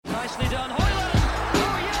nicely done. Hoyland.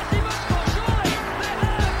 Oh yes, he must score surely. They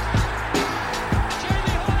have.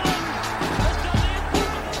 Jamie Hoyland has done the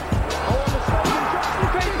impossible. Oh, the stop and drop from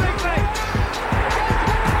Craig Bigby.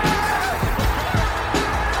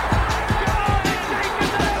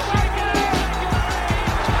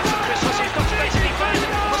 Chris Hussey's got to basically find it.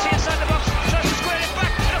 Hussey inside the box, tries to square it back.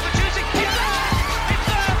 An opportunity. It's there. It's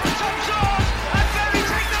there for Tom Shaw. And Berry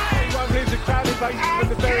take the lead. He won't leave the crowd in place with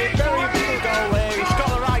the very beautiful goal there. He's got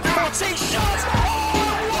the right foot. He shot.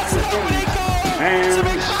 Oh, what a lovely goal. And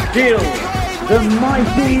still the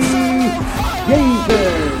mighty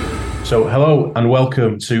Shakers. So hello and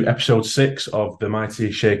welcome to episode 6 of the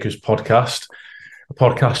Mighty Shakers podcast, a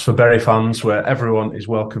podcast for Bury fans where everyone is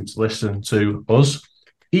welcome to listen to us,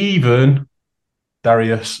 even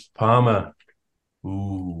Darius Palmer.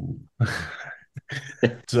 Ooh.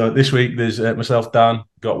 So this week there's myself, Dan,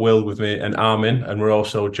 got Will with me and Armin, and we're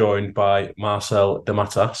also joined by Marcel de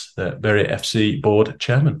Matas, the Bury FC board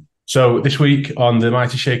chairman. So this week on the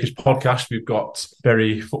Mighty Shakers podcast, we've got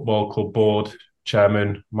Bury Football Club board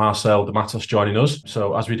chairman Marcel de Matas joining us.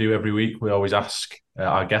 So as we do every week, we always ask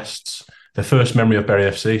our guests their first memory of Bury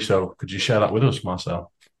FC. So could you share that with us,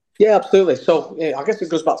 Marcel? Yeah, absolutely. So I guess it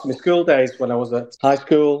goes back to my school days when I was at high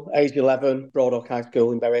school, age 11, Broad Oak High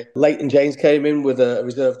School in Bury. Leighton James came in with a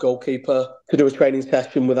reserve goalkeeper to do a training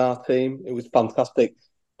session with our team. It was fantastic.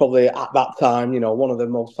 Probably at that time, one of the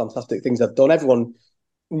most fantastic things I've done. Everyone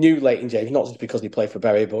knew Leighton James, not just because he played for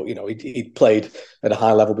Bury, but he'd played at a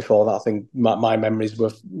high level before that. I think my memories were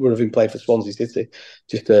of him playing for Swansea City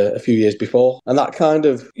just a few years before, and that kind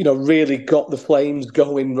of really got the flames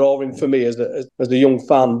going, roaring for me as a young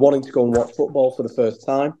fan, wanting to go and watch football for the first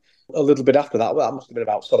time. A little bit after that, well, that must have been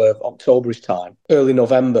about sort of Octoberish time, early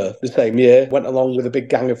November the same year. Went along with a big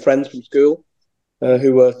gang of friends from school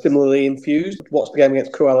who were similarly infused. Watched the game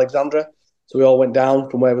against Crewe Alexandra. So we all went down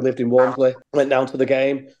from where we lived in Walmsley, went down to the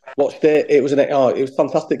game, watched it. It was a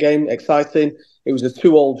fantastic game, exciting. It was a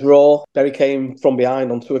 2-2 draw. Bury came from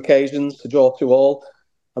behind on 2 occasions to draw 2-2. I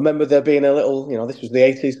remember there being a little, this was the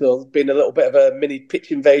 80s, so being a little bit of a mini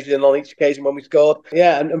pitch invasion on each occasion when we scored.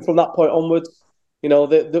 Yeah, and from that point onwards,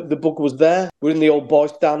 the bug was there. We're in the old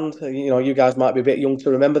boys stand. You guys might be a bit young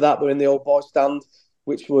to remember that. We're in the old boys stand,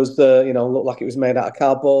 which was, looked like it was made out of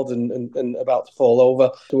cardboard and about to fall over.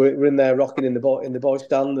 So we're in there rocking in the boys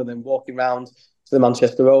stand and then walking round to the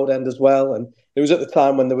Manchester Road end as well. And it was at the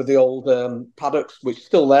time when there were the old paddocks, which are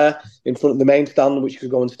still there in front of the main stand, which you could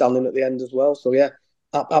go and stand in at the end as well. So yeah,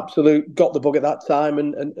 absolute got the bug at that time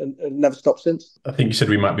and never stopped since. I think you said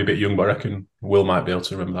we might be a bit young, but I reckon Will might be able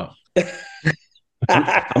to remember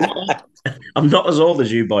I'm not as old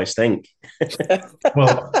as you boys think.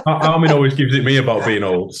 Well, Armin always gives it me about being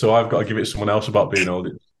old, so I've got to give it someone else about being old.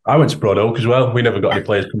 I went to Broad Oak as well. We never got any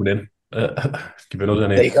players coming in, giving us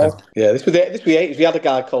any. There you go. Yeah, this was the 80s. We had a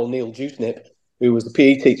guy called Neil Juicnip, who was the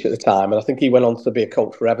PE teacher at the time, and I think he went on to be a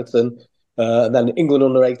coach for Everton, and then England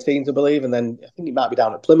under-18s, I believe, and then I think he might be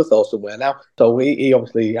down at Plymouth or somewhere now. So he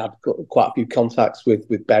obviously had quite a few contacts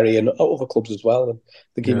with Bury and other clubs as well, and I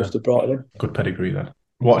think he must have brought him in. Good pedigree then.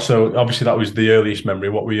 So obviously that was the earliest memory.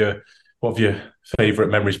 What have your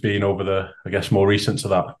favourite memories been over the, I guess, more recent to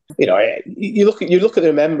that? You look at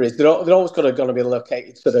their memories. They're always going to be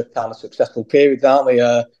located to the kind of successful periods, aren't they?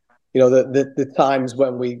 The times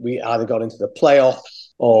when we either got into the playoffs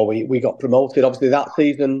or we got promoted. Obviously, that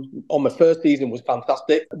season, on my first season, was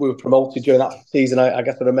fantastic. We were promoted during that season. I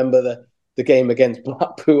guess I remember the game against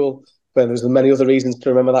Blackpool. But there's many other reasons to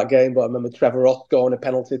remember that game, but I remember Trevor Ross scoring a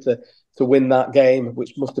penalty to win that game,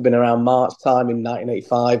 which must have been around March time in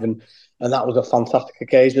 1985, and that was a fantastic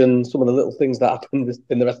occasion. Some of the little things that happened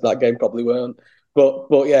in the rest of that game probably weren't,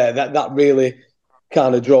 but yeah, that really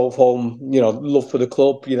kind of drove home, love for the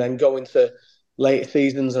club. You then go into later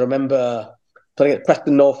seasons. I remember playing at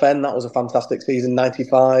Preston North End. That was a fantastic season,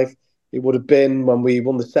 95. It would have been when we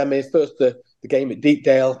won the semi. First, the game at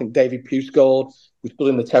Deepdale. I think David Pugh scored. We stood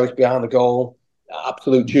in the terrace behind the goal.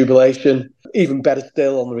 Absolute jubilation. Even better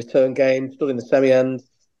still on the return game. Stood in the semi-end.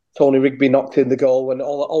 Tony Rigby knocked in the goal, and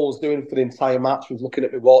all I was doing for the entire match was looking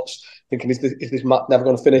at my watch, thinking, is this match never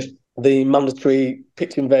going to finish? The mandatory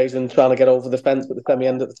pitch invasion, trying to get over the fence at the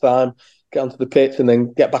semi-end at the time, get onto the pitch and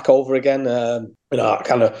then get back over again.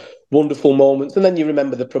 Kind of wonderful moments. And then you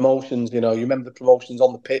remember the promotions. You remember the promotions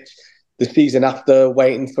on the pitch. The season after,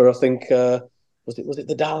 waiting for, I think, was it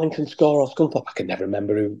the Darlington score or Scunthorpe? I can never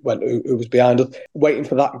remember who was behind us. Waiting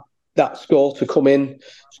for that score to come in,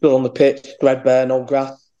 still on the pitch, threadbare, no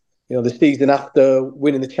grass. The season after,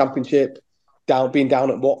 winning the championship, being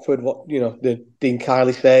down at Watford, the Dean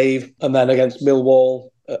Kiley save, and then against Millwall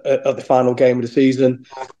at the final game of the season,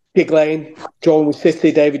 Gig Lane, drawing with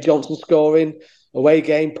City, David Johnson scoring. Away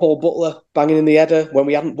game, Paul Butler banging in the header when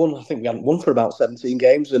we hadn't won. I think we hadn't won for about 17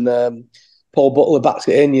 games, and Paul Butler backs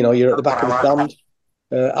it in. You're at the back of the stand.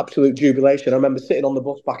 Absolute jubilation. I remember sitting on the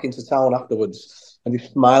bus back into town afterwards and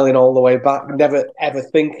just smiling all the way back, never ever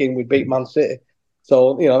thinking we'd beat Man City.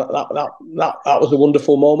 So that was a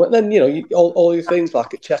wonderful moment. And then all these things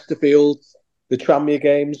like at Chesterfield, the Tranmere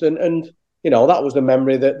games, and that was a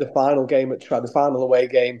memory that the final game the final away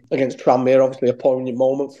game against Tranmere, obviously a poignant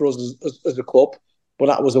moment for us as a club. But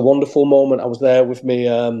that was a wonderful moment. I was there with me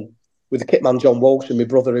with the kit man John Walsh and my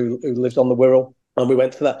brother who lives on the Wirral, and we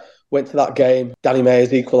went to that game. Danny Mayer's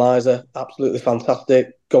equaliser, absolutely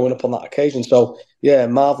fantastic, going up on that occasion. So yeah,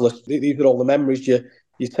 marvellous. These are all the memories you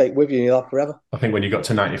take with you and you'll have forever. I think when you got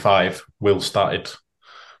to 95, Will started.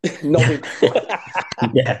 Nodding.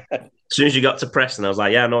 Yeah. As soon as you got to Preston, I was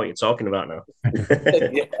like, yeah, I know what you're talking about now.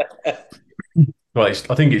 Yeah. Well,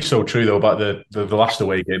 I think it's so true though about the last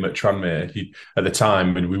away game at Tranmere. At the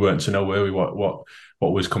time, and we weren't to know where what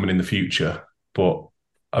was coming in the future. But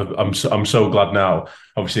I'm so glad now.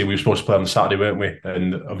 Obviously, we were supposed to play on the Saturday, weren't we?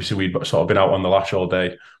 And obviously, we'd sort of been out on the lash all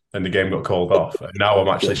day, and the game got called off. And now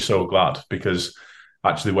I'm actually so glad because I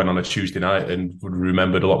actually went on a Tuesday night and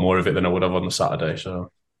remembered a lot more of it than I would have on the Saturday.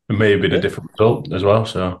 So it may have been a different result as well.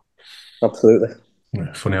 So absolutely,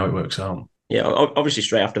 funny how it works out. Yeah, obviously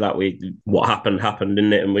straight after that, what happened,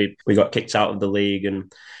 didn't it? And we got kicked out of the league.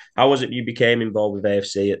 And how was it you became involved with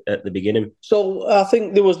AFC at the beginning? So I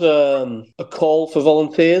think there was a call for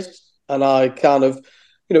volunteers, and I kind of,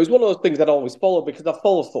 it was one of those things I'd always followed because I've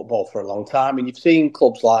followed football for a long time, and you've seen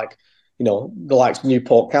clubs like, the likes of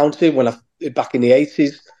Newport County back in the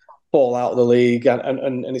 80s fall out of the league,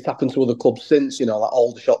 and it's happened to other clubs since, like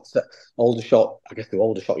Aldershot, I guess they were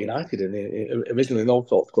Aldershot United originally, and all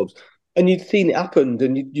sorts of clubs. And you'd seen it happen,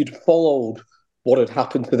 and you'd followed what had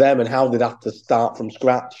happened to them and how they'd have to start from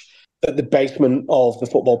scratch at the basement of the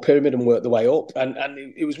football pyramid and work their way up. And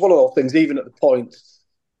it was one of those things, even at the point,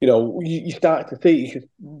 you started to see,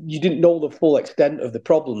 you didn't know the full extent of the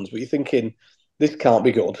problems, but you're thinking, this can't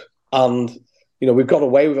be good. And, we've got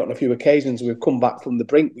away with it on a few occasions. We've come back from the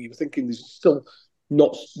brink, but you were thinking there's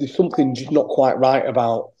something just not quite right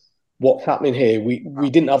about what's happening here. We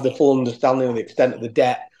didn't have the full understanding of the extent of the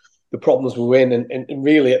debt, the problems we were in, and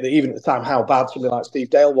really, even at the time, how bad somebody like Steve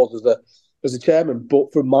Dale was as a chairman.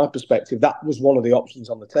 But from my perspective, that was one of the options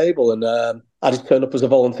on the table. And I just turned up as a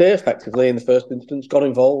volunteer, effectively, in the first instance, got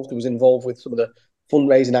involved. I was involved with some of the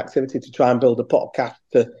fundraising activity to try and build a pot of cash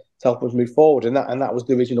to help us move forward. And that was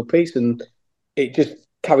the original piece. And it just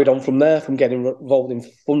carried on from there, from getting involved in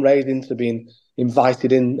fundraising to being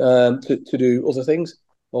invited in to do other things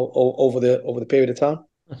over the period of time.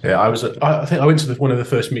 Yeah, I think I went to one of the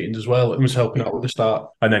first meetings as well and was helping out at the start,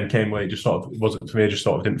 and then came where it just sort of wasn't for me. I just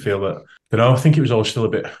sort of didn't feel that. I think it was all still a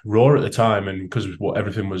bit raw at the time, and because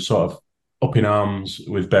everything was sort of up in arms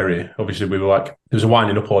with Bury. Obviously, we were like, there was a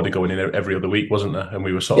winding up order going in every other week, wasn't there? And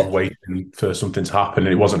we were sort of waiting for something to happen,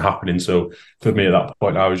 and it wasn't happening. So for me at that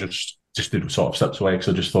point, I was just did sort of steps away because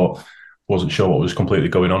I just wasn't sure what was completely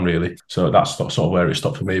going on, really. So that's sort of where it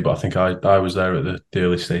stopped for me. But I think I was there at the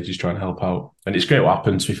early stages trying to help out. And it's great what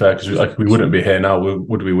happened, to be fair, because we wouldn't be here now,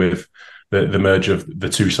 would we, with the merge of the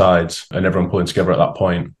two sides and everyone pulling together at that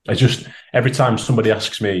point. It's just every time somebody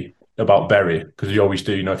asks me about Bury, because you always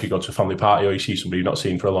do, if you go to a family party or you see somebody you've not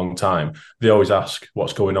seen for a long time, they always ask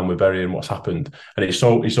what's going on with Bury and what's happened. And it's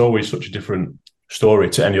always such a different story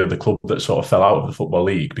to any other club that sort of fell out of the Football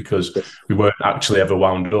League, because we weren't actually ever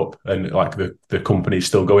wound up and like the company's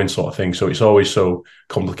still going sort of thing. So it's always so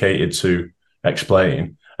complicated to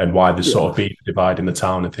explain and why there's sort of been a divide in the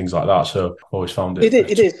town and things like that. So I've always found it.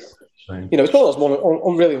 It is. It's one of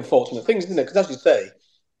those really unfortunate things, isn't it? Because as you say,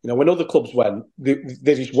 when other clubs went, they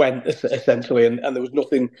just went essentially, and there was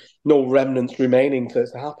no remnants remaining to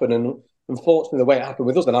happen. And unfortunately, the way it happened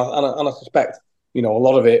with us, and I suspect, a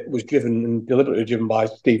lot of it was deliberately driven by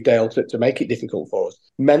Steve Dale to make it difficult for us,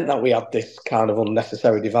 meant that we had this kind of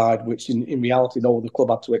unnecessary divide, which in reality, no other club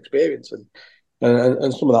had to experience.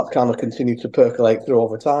 And some of that kind of continued to percolate through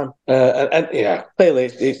over time. Clearly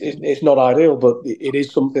it's not ideal, but it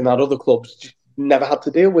is something that other clubs just never had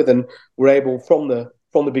to deal with, and were able from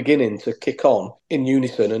the beginning to kick on in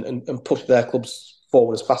unison and push their clubs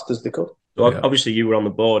forward as fast as they could. So obviously you were on the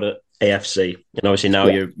board at AFC, and obviously now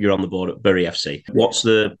you're on the board at Bury FC. What's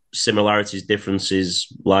the similarities, differences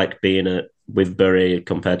like being with Bury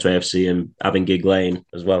compared to AFC and having Gig Lane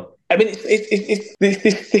as well? I mean, it's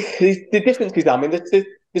the differences. I mean, the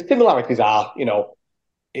similarities are,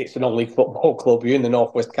 it's a non-league football club. You're in the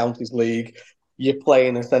North West Counties League. you're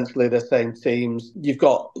playing essentially the same teams. You've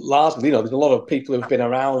got largely, there's a lot of people who've been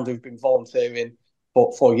around, who've been volunteering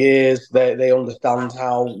for years. They understand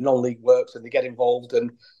how non-league works and they get involved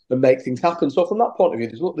and make things happen. So from that point of view,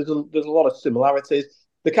 there's a lot of similarities.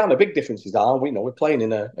 The kind of big differences are, we're playing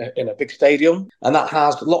in a big stadium, and that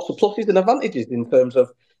has lots of pluses and advantages in terms of,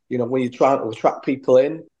 when you're trying to attract people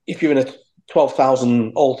in. If you're in a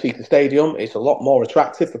 12,000 all-seater stadium, it's a lot more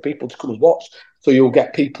attractive for people to come and watch. So you'll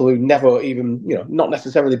get people who never even, not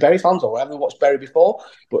necessarily Bury fans or ever watched Bury before,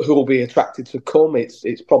 but who will be attracted to come. It's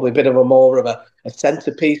probably a bit of a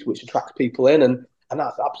centrepiece which attracts people in, and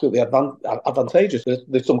that's absolutely advantageous.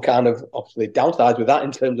 There's some kind of obviously downsides with that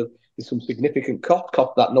in terms of there's some significant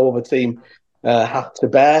cost that no other team has to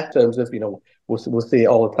bear. In terms of we'll see it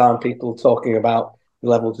all the time. People talking about the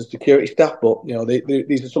levels of security staff, but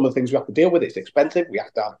these are some of the things we have to deal with. It's expensive. We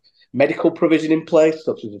have to have medical provision in place,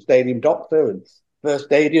 such as a stadium doctor and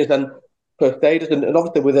first aiders, and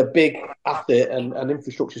obviously with a big asset and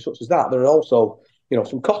infrastructure such as that, there are also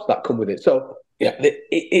some costs that come with it. So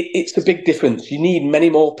it's a big difference. You need many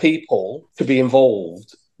more people to be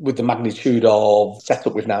involved with the magnitude of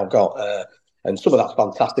setup we've now got. And some of that's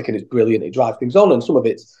fantastic and it's brilliant. It drives things on, and some of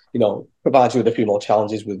it's provides you with a few more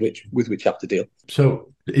challenges with which you have to deal.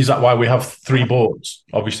 So is that why we have 3 boards?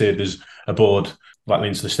 Obviously, there's a board like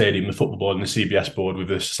links to the stadium, the football board, and the CBS board with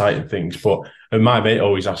the society and things. But my mate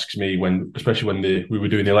always asks me especially when we were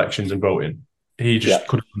doing the elections and voting, he just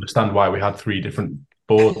couldn't understand why we had 3 different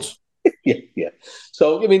boards. Yeah.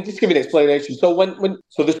 So, just give you an explanation. So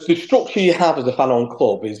the structure you have as a fan-owned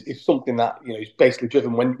club is something that, is basically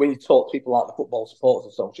driven when you talk to people like the Football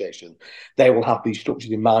Supporters Association, they will have these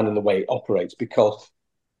structures in mind and the way it operates, because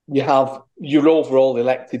you have your overall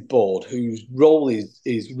elected board whose role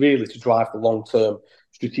is really to drive the long-term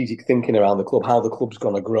strategic thinking around the club, how the club's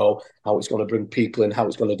going to grow, how it's going to bring people in, how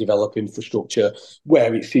it's going to develop infrastructure,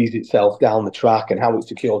 where it sees itself down the track, and how it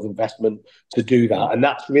secures investment to do that. And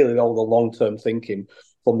that's really all the long-term thinking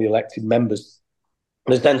from the elected members.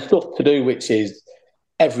 There's then stuff to do, which is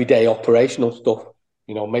everyday operational stuff,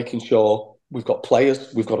 making sure we've got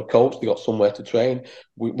players, we've got a coach, they've got somewhere to train,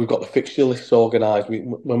 we've got the fixture lists organised.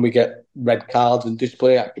 When we get red cards and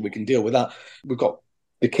disciplinary action, we can deal with that. We've got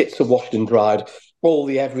the kits are washed and dried. All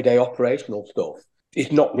the everyday operational stuff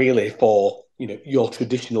is not really for your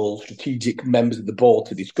traditional strategic members of the board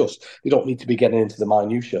to discuss. They don't need to be getting into the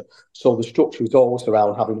minutiae. So the structure is always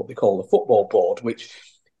around having what they call the football board, which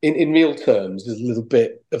in real terms is a little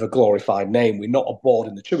bit of a glorified name. We're not a board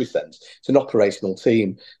in the truest sense. It's an operational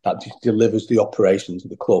team that just delivers the operations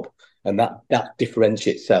of the club, and that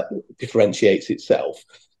differentiates itself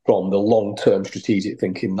from the long-term strategic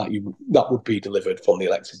thinking that would be delivered from the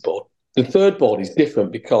elected board. The third board is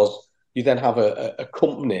different because you then have a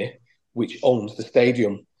company which owns the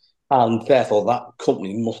stadium, and therefore that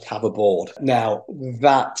company must have a board. Now,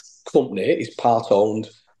 that company is part owned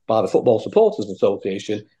by the Football Supporters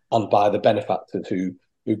Association and by the benefactors who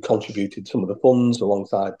contributed some of the funds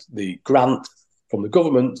alongside the grant from the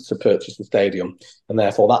government to purchase the stadium. And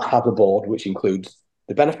therefore that has a board which includes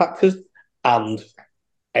the benefactors and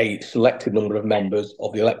a selected number of members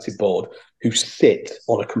of the elected board who sit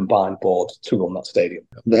on a combined board to run that stadium.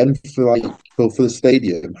 Then for the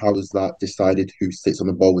stadium, how was that decided who sits on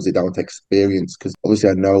the board? Was it down to experience? Because obviously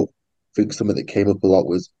I think something that came up a lot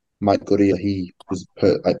was Mike Goody. He was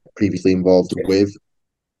previously involved with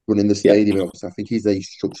running the stadium. And obviously I think he's a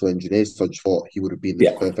structural engineer, so I just thought he would have been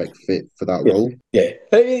the perfect fit for that role. Yeah.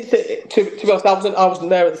 To be honest, I wasn't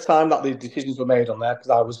there at the time that the decisions were made on there, because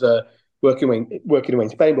I was working away in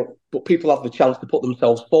Spain, but people have the chance to put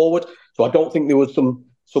themselves forward. So I don't think there was some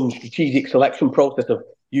strategic selection process of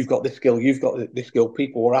you've got this skill, you've got this skill.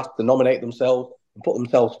 People were asked to nominate themselves and put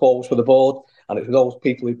themselves forward for the board, and it was those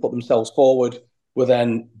people who put themselves forward were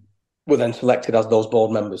then selected as those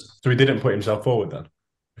board members. So he didn't put himself forward then? I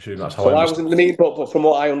assume that's how I wasn't in the meeting, but from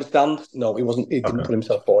what I understand, no, he wasn't. He didn't put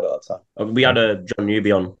himself forward at that time. We had John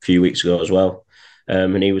Newby on a few weeks ago as well.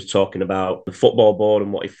 And he was talking about the football board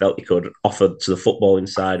and what he felt he could offer to the footballing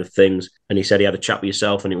side of things. And he said he had a chat with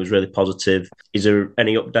yourself and it was really positive. Is there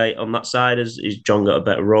any update on that side? Is John got a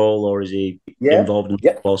better role, or is he involved in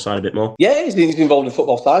the football side a bit more? Yeah, he's involved in the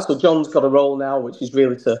football side. So John's got a role now, which is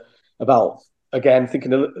really about, again,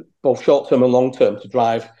 thinking both short-term and long-term to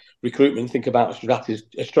drive recruitment, think about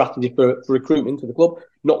a strategy for recruitment to the club,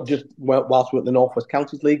 not just whilst we're at the North West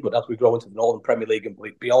Counties League, but as we grow into the Northern Premier League and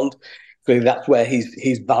beyond. So that's where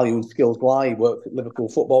his value and skills lie. He works at Liverpool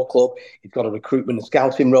Football Club. He's got a recruitment and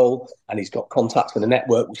scouting role, and he's got contacts and a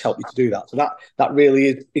network which help you to do that. So that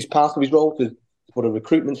really is part of his role to put a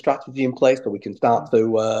recruitment strategy in place so we can start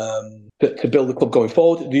to build the club going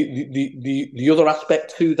forward. The other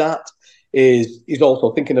aspect to that is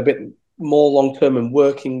also thinking a bit more long term and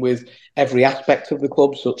working with every aspect of the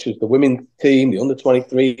club, such as the women's team, the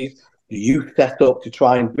under-23s, the youth setup, to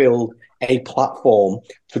try and build a platform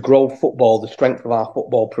to grow football, the strength of our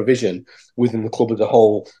football provision within the club as a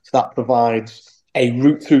whole. So that provides a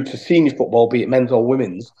route through to senior football, be it men's or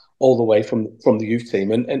women's, all the way from the youth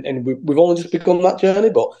team. And we've only just begun that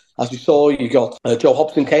journey. But as you saw, you got Joe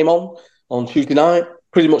Hobson came on Tuesday night,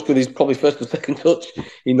 pretty much with his probably first or second touch,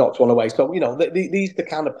 he knocked one away. So, these are the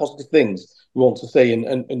kind of positive things we want to see.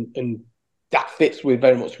 And that fits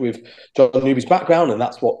very much with John Newby's background, and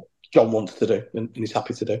that's what John wants to do and he's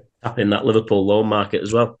happy to do. Tapping that Liverpool loan market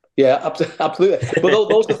as well. Yeah, absolutely. But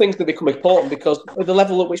those are things that become important because at the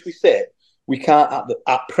level at which we sit, we can't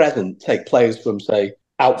at present take players from, say,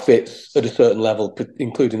 outfits at a certain level,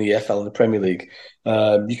 including the EFL and the Premier League.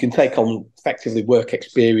 You can take on effectively work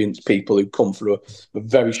experience people who come for a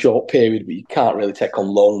very short period, but you can't really take on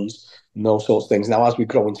loans and those sorts of things. Now, as we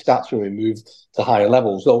grow in stature and we move to higher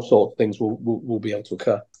levels, those sorts of things will be able to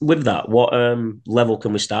occur. With that, what level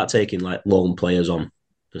can we start taking like loan players on,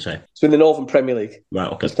 per se? So in the Northern Premier League,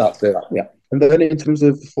 right, okay, start to do that. Yeah. And then in terms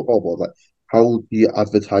of football board, like how do you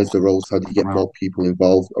advertise the roles? How do you get more people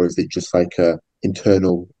involved, or is it just like a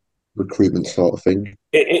internal recruitment sort of thing?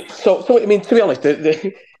 So I mean, to be honest,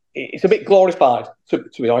 it's a bit glorified, to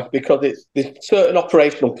be honest, because there's certain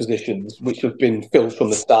operational positions which have been filled from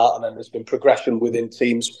the start, and then there's been progression within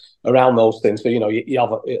teams around those things. So, you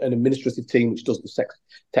have an administrative team which does the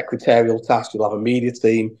secretarial tasks. You'll have a media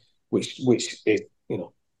team which is,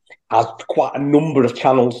 has quite a number of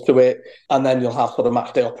channels to it, and then you'll have sort of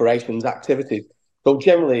match day operations activities. So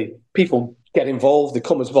generally, people get involved, they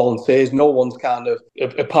come as volunteers. No one's kind of,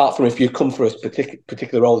 apart from if you come for a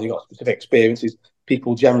particular role, you've got specific experiences,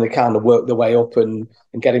 people generally kind of work their way up and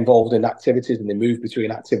get involved in activities, and they move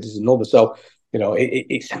between activities and others. So,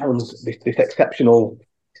 it sounds this exceptional,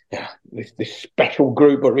 this special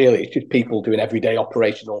group, but really it's just people doing everyday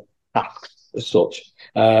operational tasks as such.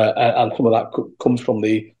 And some of that comes from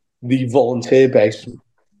the volunteer base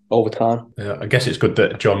over time. Yeah, I guess it's good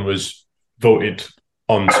that John was voted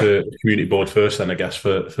onto the community board first, then I guess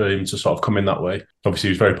for him to sort of come in that way. Obviously,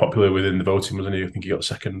 he was very popular within the voting, wasn't he? I think he got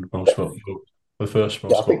second most votes, the first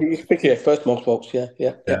most. Yeah, I think first most votes.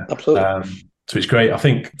 Yeah, absolutely. So it's great. I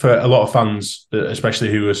think for a lot of fans,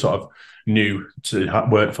 especially who are sort of new to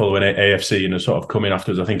work following AFC and are sort of coming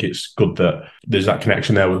afterwards, I think it's good that there's that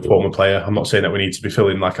connection there with a former player. I'm not saying that we need to be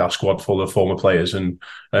filling like our squad full of former players and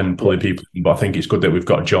pulling people in, but I think it's good that we've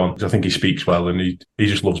got John, because I think he speaks well and he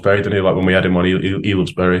just loves Bury, doesn't he? Like when we had him on, he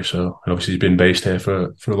loves Bury. So, and obviously he's been based here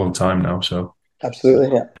for a long time now. So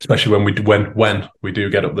absolutely, yeah. Especially when we do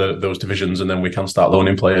get up those divisions, and then we can start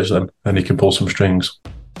loaning players, and he can pull some strings.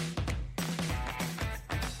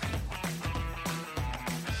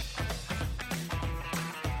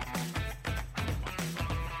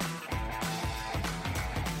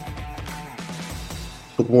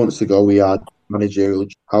 A couple months ago, we had managerial.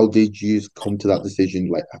 How did you come to that decision?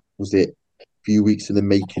 Like, was it a few weeks in the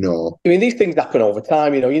making, or? I mean, these things happen over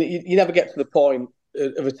time. You never get to the point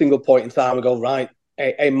of a single point in time and go, right,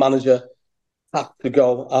 a manager has to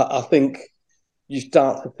go. I think you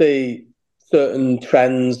start to see certain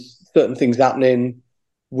trends, certain things happening,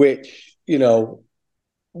 which,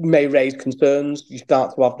 may raise concerns. You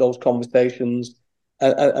start to have those conversations,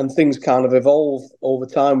 and things kind of evolve over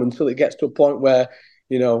time until it gets to a point where,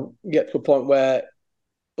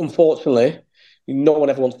 unfortunately, no one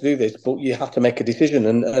ever wants to do this, but you have to make a decision,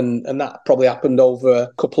 and that probably happened over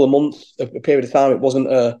a couple of months, a period of time. It wasn't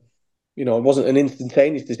an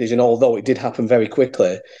instantaneous decision, although it did happen very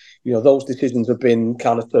quickly. Those decisions have been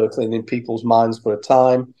kind of circling in people's minds for a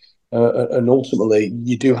time, and ultimately,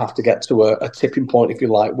 you do have to get to a tipping point, if you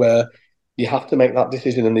like, where you have to make that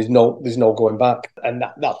decision, and there's no going back, and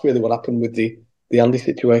that's really what happened with the Andy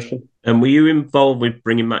situation. And were you involved with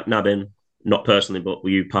bringing McNabb in? Not personally, but were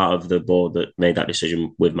you part of the board that made that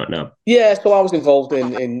decision with McNabb? Yeah, so I was involved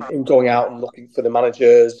in going out and looking for the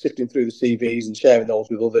managers, sifting through the CVs and sharing those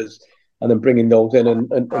with others, and then bringing those in and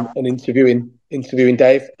interviewing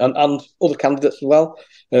Dave and other candidates as well,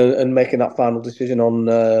 and making that final decision on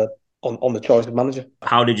the choice of manager.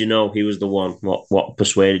 How did you know he was the one? What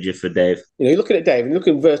persuaded you for Dave? You're looking at Dave and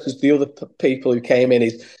looking versus the other people who came in,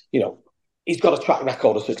 he's got a track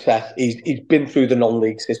record of success. He's been through the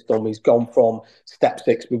non-league system. He's gone from step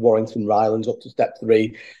 6 with Warrington Rylands up to step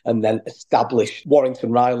 3, and then established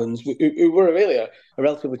Warrington Rylands, who were really a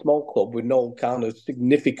relatively small club with no kind of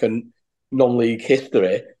significant non-league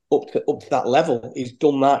history up to that level. He's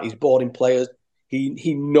done that. He's brought in players.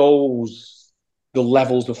 He knows the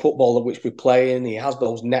levels of football at which we're playing. He has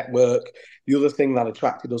those network. The other thing that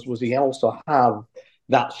attracted us was he also had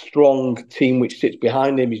that strong team which sits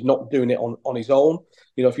behind him. He's not doing it on his own.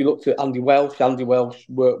 You know, if you looked at Andy Welsh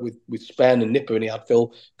worked with Spen and Nipper, and he had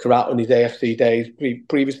Phil Carrata in his AFC days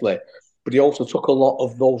previously. But he also took a lot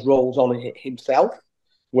of those roles on himself,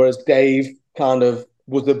 whereas Dave kind of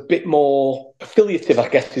was a bit more affiliative, I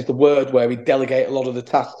guess is the word, where he'd delegate a lot of the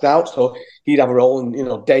tasks out. So he'd have a role, and, you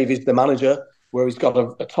know, Dave is the manager, where he's got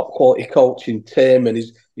a top quality coach in Tim, and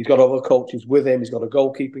he's got other coaches with him. He's got a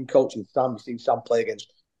goalkeeping coach in Sam. You've seen Sam play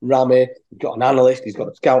against Rami. He's got an analyst. He's got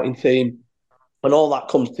a scouting team. And all that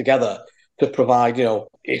comes together to provide, you know,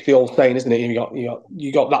 it's the old saying, isn't it?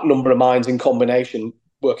 You got that number of minds in combination,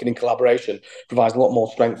 working in collaboration, provides a lot more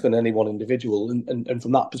strength than any one individual. And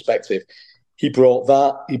from that perspective, he brought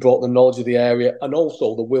the knowledge of the area and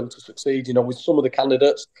also the will to succeed. You know, with some of the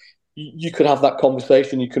candidates, you could have that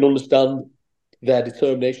conversation. You can understand their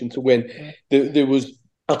determination to win.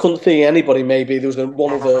 I couldn't see anybody, maybe there was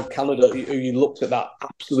one other candidate who you looked at that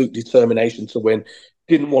absolute determination to win,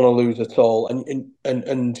 didn't want to lose at all,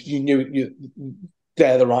 and you knew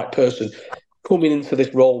they're the right person coming into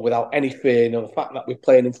this role without any fear. You know, the fact that we're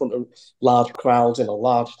playing in front of large crowds in a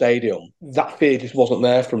large stadium, that fear just wasn't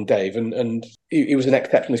there from Dave, and he was an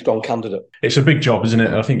exceptionally strong candidate. It's a big job, isn't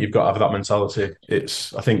it? I think you've got to have that mentality.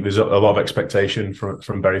 I think there's a lot of expectation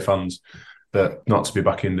from Bury fans, that not to be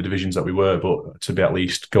back in the divisions that we were, but to be at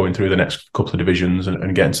least going through the next couple of divisions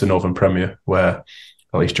and getting to the Northern Premier, where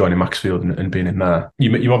at least joining Maxfield and being in there.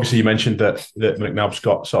 You obviously mentioned that McNabb's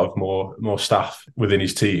got sort of more staff within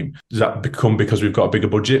his team. Does that become because we've got a bigger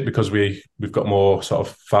budget, because we've got more sort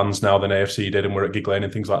of fans now than AFC did, and we're at Gig Lane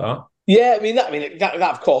and things like that? Yeah, that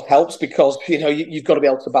of course helps, because, you know, you've got to be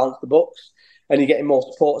able to balance the books, and you're getting more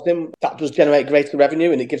support of them. That does generate greater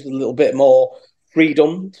revenue, and it gives us a little bit more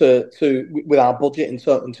freedom to with our budget in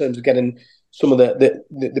terms of getting some of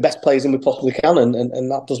the best players in we possibly can,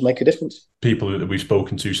 and that does make a difference. People that we've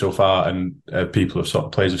spoken to so far, and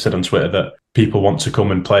players have said on Twitter that people want to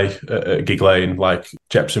come and play at Gig Lane. Like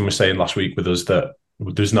Jepson was saying last week with us, that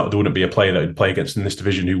there wouldn't be a player that would play against in this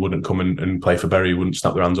division who wouldn't come and play for Bury, wouldn't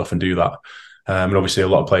snap their hands off and do that. And obviously a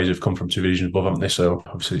lot of players have come from two divisions above, haven't they? So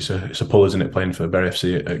obviously it's a pull, isn't it, playing for Bury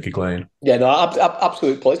FC at Gig Lane? Yeah, no,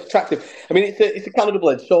 absolute pull. It's attractive. I mean, it's a kind of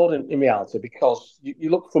double-edged sword in reality, because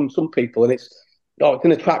you look from some people and it's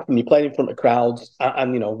an attraction. You're playing in front of crowds,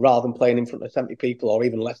 and you know, rather than playing in front of 70 people or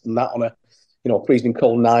even less than that on a, you know, freezing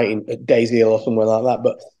cold night at Dayshill or somewhere like that.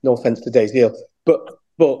 But no offence to Dayshill,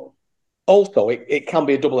 but also it can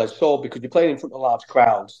be a double-edged sword, because you're playing in front of large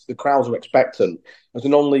crowds. The crowds are expectant. As a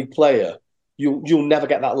non-league player, you'll never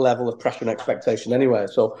get that level of pressure and expectation anywhere.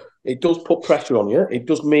 So it does put pressure on you. It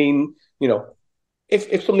does mean, you know,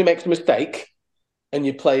 if somebody makes a mistake and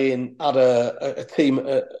you're playing at a team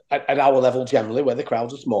at our level generally, where the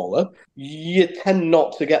crowds are smaller, you tend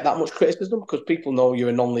not to get that much criticism, because people know you're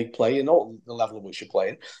a non-league player, you know the level at which you're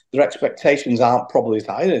playing. Their expectations aren't probably as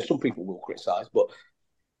high, and some people will criticise, but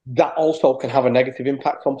that also can have a negative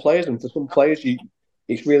impact on players. And for some players,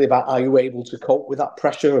 it's really about, are you able to cope with that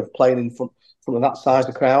pressure of playing in front of that size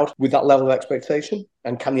of crowd with that level of expectation,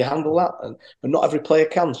 and can you handle that? And not every player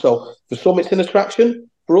can. So for some, it's an attraction.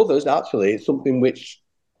 For others, actually, it's something which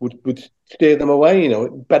would steer them away. You know,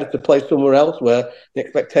 it's better to play somewhere else where the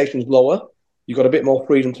expectation's lower. You've got a bit more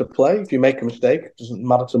freedom to play. If you make a mistake, it doesn't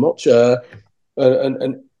matter so much.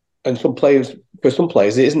 And some players, for some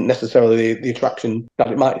players, it isn't necessarily the attraction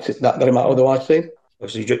that it might otherwise seem.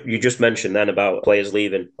 So you just mentioned then about players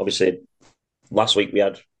leaving. Obviously, last week we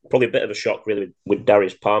had probably a bit of a shock, really, with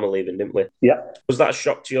Darius Palmer leaving, didn't we? Yeah. Was that a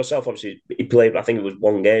shock to yourself? Obviously, he played, I think it was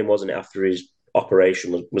one game, wasn't it, after his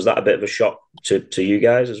operation? Was that a bit of a shock to you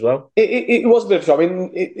guys as well? It was a bit of a shock. I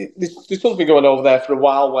mean, there's something going over there for a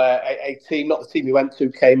while, where a team, not the team he went to,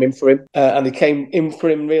 came in for him. And they came in for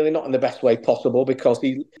him really not in the best way possible, because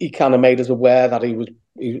he kind of made us aware that he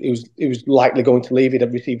was likely going to leave. He'd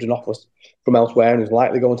have received an offer from elsewhere and he was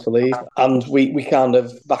likely going to leave. And we kind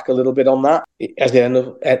of back a little bit on that. As it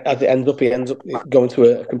ends up, he ends up going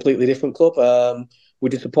to a completely different club. We're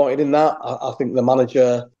disappointed in that. I think the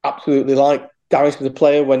manager absolutely liked Darius as a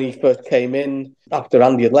player when he first came in after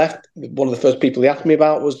Andy had left. One of the first people he asked me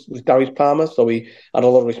about was Darius Palmer. So he had a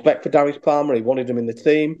lot of respect for Darius Palmer. He wanted him in the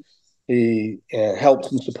team. He helped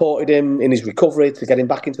and supported him in his recovery to get him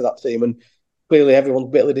back into that team. And clearly everyone's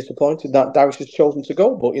bitterly disappointed that Darius has chosen to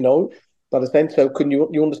go. But, you know, by the same token,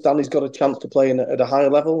 you understand he's got a chance to play at a higher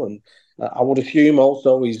level. And I would assume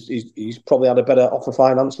also he's probably had a better offer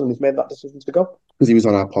financially, and he's made that decision to go. Because he was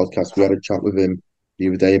on our podcast, we had a chat with him the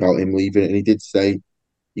other day about him leaving, and he did say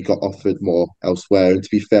he got offered more elsewhere. And to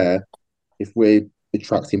be fair, if we're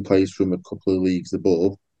attracting players from a couple of leagues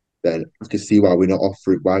above, then I can see why we're not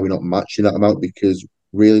offering, why we're not matching that amount, because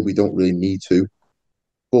really we don't really need to.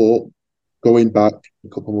 But going back a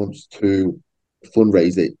couple of months to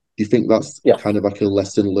fundraise it, do you think that's kind of like a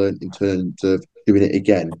lesson learned in terms of doing it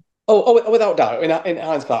again? Oh, without doubt. In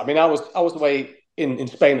hindsight, I mean, I was away in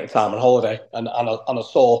Spain at the time on holiday, and I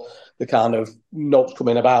saw the kind of notes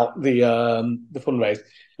coming about the fundraise.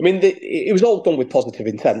 I mean, it was all done with positive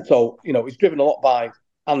intent. So it's driven a lot by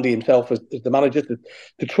Andy himself as the manager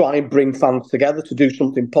to try and bring fans together to do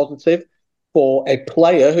something positive for a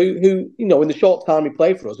player who in the short time he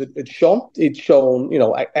played for us, he'd shown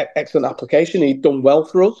excellent application. He'd done well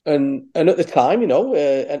for us, and at the time, and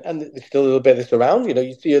there's still a little bit of this around.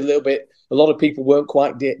 You see a little bit. A lot of people weren't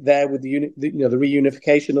quite there with the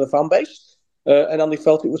reunification of the fan base, and Andy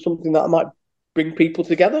felt it was something that might bring people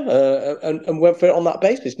together, and went for it on that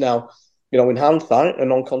basis. Now, in hindsight, a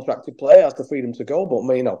non-contracted player has the freedom to go, but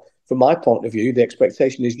from my point of view, the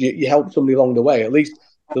expectation is you help somebody along the way. At least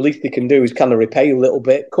the least they can do is kind of repay a little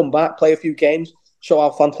bit, come back, play a few games, show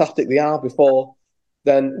how fantastic they are before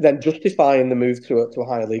then justifying the move to a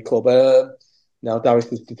higher league club. Now Darius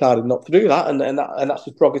has decided not to do that, and that's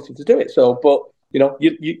his prerogative to do it. So, but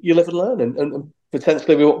you live and learn, and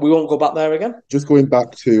potentially we won't go back there again. Just going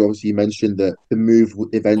back to, obviously you mentioned that the move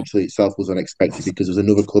eventually itself was unexpected because there was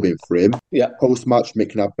another club in for him. Yeah. Post-match,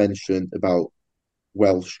 Mick had mentioned about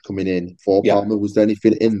Welsh coming in for Palmer. Was there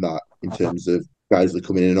anything in that in terms of guys that are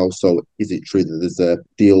coming in? And also, is it true that there's a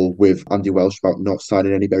deal with Andy Welsh about not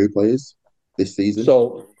signing any Bury players this season?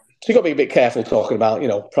 So you've got to be a bit careful talking about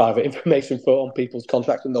private information on people's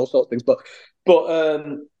contracts and those sorts of things. But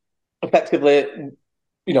effectively,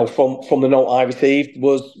 from the note I received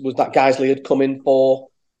was that Geisley had come in for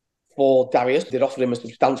Darius. They'd offered him a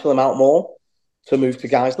substantial amount more to move to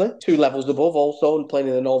Geisley, 2 levels above also, and playing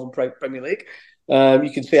in the Northern Premier League.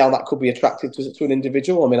 You can see how that could be attractive to an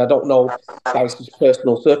individual. I mean, I don't know Darius's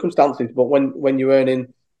personal circumstances, but when you're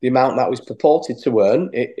earning the amount that was purported to earn,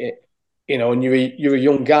 and you're a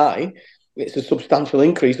young guy, it's a substantial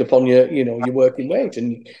increase upon your working wage,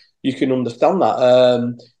 and you can understand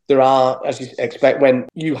that. There are, as you expect, when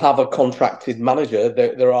you have a contracted manager,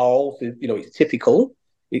 there are also, it's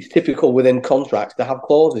typical within contracts to have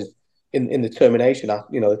clauses in the termination,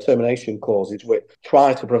 the termination clauses, which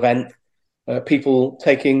try to prevent people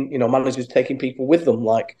taking, managers taking people with them,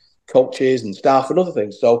 like coaches and staff and other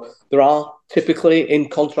things. So there are typically in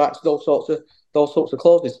contracts those sorts of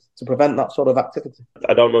clauses to prevent that sort of activity.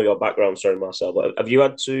 I don't know your background, sorry, Marcel, but have you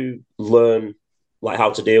had to learn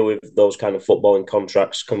how to deal with those kind of footballing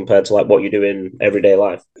contracts compared to what you do in everyday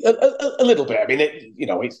life? A little bit. I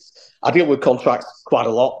mean, I deal with contracts quite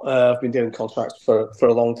a lot. I've been doing contracts for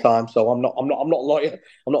a long time, so I'm not a lawyer.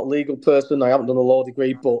 I'm not a legal person. I haven't done a law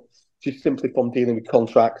degree, but just simply from dealing with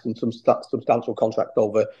contracts and some substantial contracts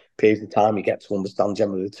over periods of time, you get to understand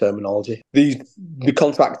generally the terminology. The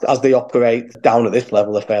contracts as they operate down at this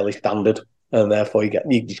level are fairly standard, and therefore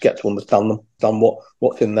you just get to understand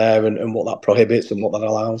what's in there and what that prohibits and what that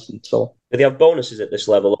allows, and so on. Do they have bonuses at this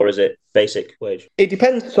level, or is it basic wage? It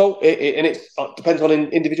depends. So it depends on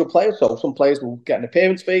individual players. So some players will get an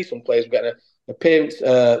appearance fee. Some players will get an appearance.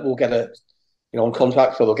 Will get on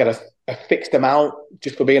contract, so they'll get a fixed amount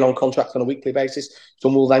just for being on contract on a weekly basis.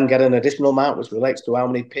 Some will then get an additional amount, which relates to how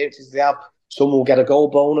many appearances they have. Some will get a goal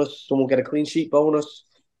bonus. Some will get a clean sheet bonus.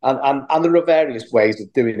 And there are various ways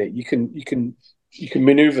of doing it. You can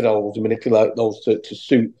manoeuvre those and manipulate those to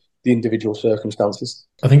suit the individual circumstances.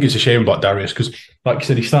 I think it's a shame about Darius because, like you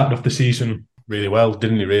said, he started off the season really well,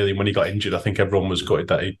 didn't he? Really, when he got injured, I think everyone was gutted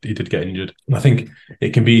that he did get injured. And I think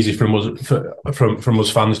it can be easy from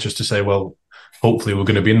us fans just to say, well, hopefully we're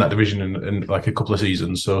going to be in that division in like a couple of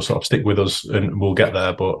seasons, so sort of stick with us and we'll get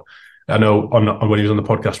there. But I know when he was on the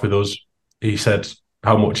podcast with us, he said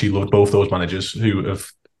how much he loved both those managers who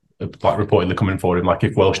have reportedly come in for him. Like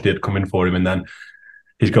if Welsh did come in for him and then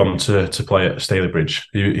he's gone to play at Stalybridge,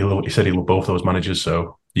 he said he loved both those managers.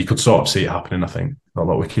 So you could sort of see it happening. I think not a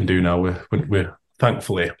lot we can do now. We're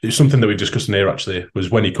thankfully, it's something that we discussed in here actually, was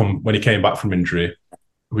when he came back from injury.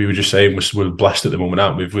 We were just saying we're blessed at the moment,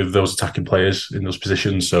 aren't we, with those attacking players in those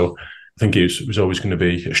positions. So I think it was always going to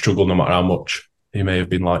be a struggle, no matter how much he may have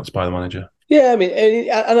been liked by the manager. Yeah, I mean,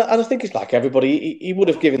 and I think it's like everybody. He would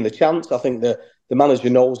have given the chance. I think the manager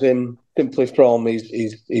knows him simply from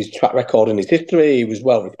his track record and his history. He was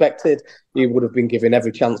well respected. He would have been given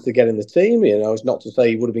every chance to get in the team. It's not to say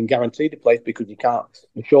he would have been guaranteed a place because you can't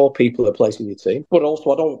assure people a place in your team. But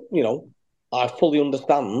also, I don't, I fully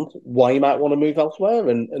understand why he might want to move elsewhere.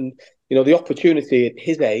 And the opportunity at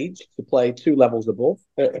his age to play two levels above,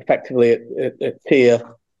 effectively at tier,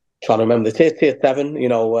 trying to remember the tier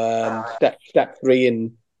 7, step 3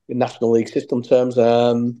 in National League system terms,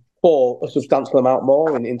 for a substantial amount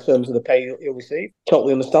more in terms of the pay he'll receive.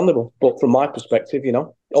 Totally understandable. But from my perspective,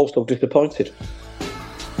 also disappointed.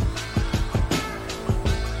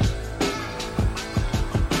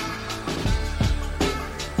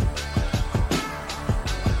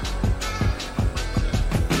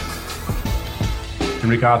 In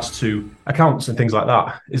regards to accounts and things like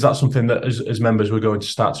that, is that something that as members we're going to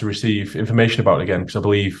start to receive information about again? Because I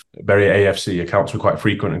believe Bury AFC accounts were quite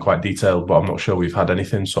frequent and quite detailed, but I'm not sure we've had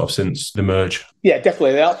anything sort of since the merge. Yeah,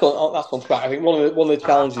 definitely. That's on track. I think one of the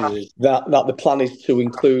challenges is that the plan is to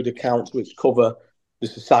include accounts which cover the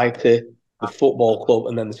society, the football club,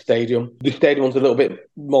 and then the stadium. The stadium one's a little bit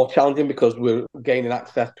more challenging because we're gaining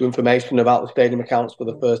access to information about the stadium accounts for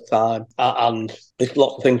the first time, and there's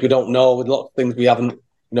lots of things we don't know, with lots of things we haven't.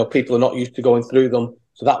 People are not used to going through them,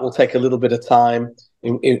 so that will take a little bit of time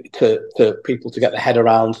to people to get their head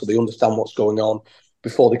around, so they understand what's going on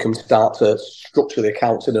before they can start to structure the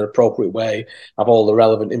accounts in an appropriate way, have all the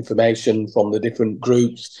relevant information from the different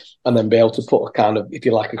groups, and then be able to put a kind of, if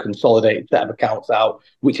you like, a consolidated set of accounts out,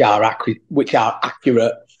 which are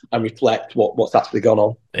accurate and reflect what's actually gone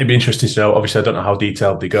on. It'd be interesting to know. Obviously, I don't know how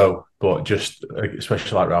detailed they go, but just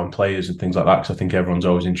especially like around players and things like that, because I think everyone's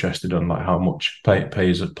always interested in like how much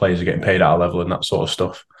players are getting paid at our level and that sort of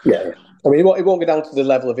stuff. Yeah. I mean, it won't go down to the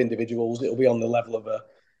level of individuals. It'll be on the level of a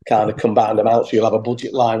kind of combined amount. So you'll have a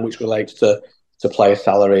budget line which relates to player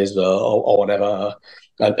salaries or whatever,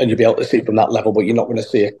 and you'll be able to see from that level. But you're not going to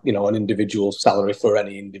see an individual salary for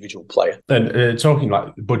any individual player. And talking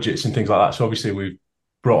like budgets and things like that. So obviously we've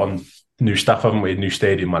brought on new staff, haven't we? New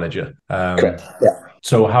stadium manager. Correct. Yeah.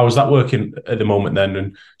 So how is that working at the moment then?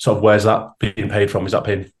 And sort of where's that being paid from? Is that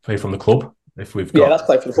paid from the club? If we've got that's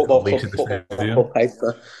paid for the football club.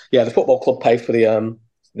 The football club pays for the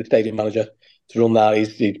stadium manager to run that.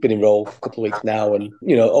 He's been enrolled for a couple of weeks now, and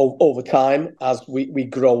over time as we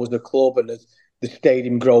grow as a club and as the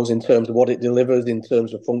stadium grows in terms of what it delivers in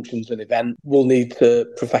terms of functions and events, we'll need to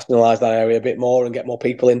professionalise that area a bit more and get more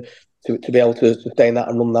people in to be able to sustain that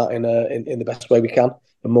and run that in the best way we can,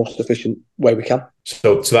 the most efficient way we can.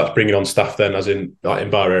 So that's bringing on staff then, as in like in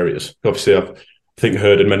bar areas. Obviously, I think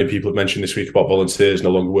heard and many people have mentioned this week about volunteers no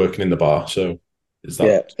longer working in the bar. So is that?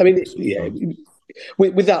 Yeah, I mean,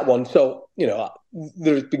 with that one. So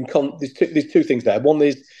there's been there's two things there. One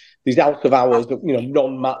is these out of hours,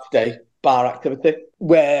 non-match day bar activity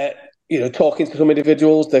where talking to some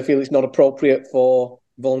individuals, they feel it's not appropriate for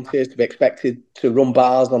volunteers to be expected to run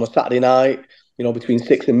bars on a Saturday night, between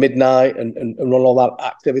 6 and midnight and run all that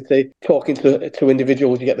activity. Talking to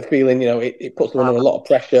individuals, you get the feeling, it puts them under a lot of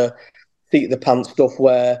pressure, seat of the pants stuff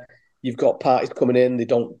where you've got parties coming in, they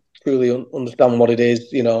don't truly understand what it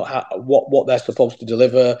is, what they're supposed to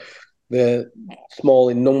deliver. They're small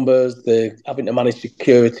in numbers, they're having to manage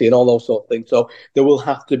security and all those sorts of things. So there will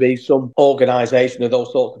have to be some organisation of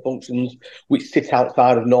those sorts of functions which sit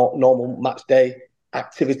outside of normal match day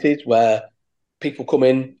activities where people come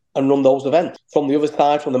in and run those events. From the other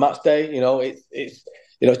side, from the match day, it's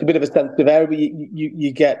a bit of a sensitive area, but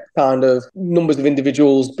you get kind of numbers of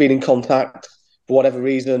individuals being in contact for whatever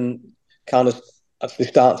reason, kind of actually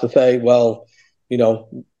start to say, well,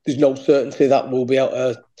 there's no certainty that we'll be able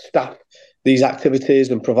to staff these activities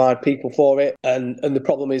and provide people for it. And the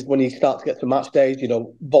problem is when you start to get to match days,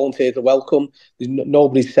 volunteers are welcome.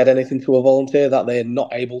 Nobody's said anything to a volunteer that they're not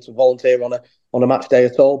able to volunteer on a match day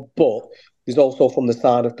at all. But there's also from the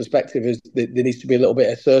side of perspective is there needs to be a little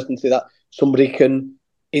bit of certainty that somebody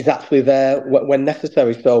is actually there when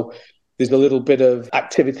necessary. So there's a little bit of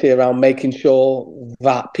activity around making sure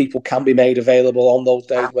that people can be made available on those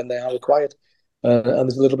days when they are required. And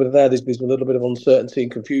there's a little bit of there's a little bit of uncertainty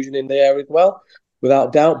and confusion in the area as well,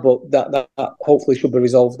 without doubt. But that hopefully should be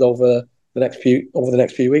resolved over the next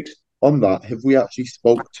few weeks. On that, have we actually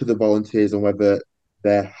spoke to the volunteers on whether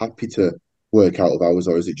they're happy to work out of hours,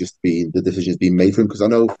 or is it just the decision's been made for them? Because I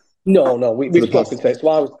know no, we've spoken to it.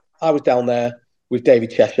 So I was down there with David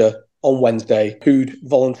Cheshire on Wednesday, who'd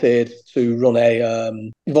volunteered to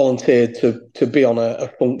run volunteered to be on a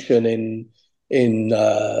function in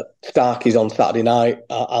Starkey's on Saturday night,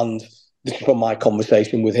 and this is from my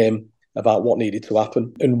conversation with him about what needed to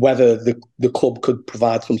happen and whether the club could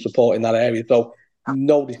provide some support in that area. So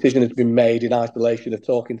no decision has been made in isolation of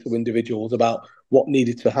talking to individuals about what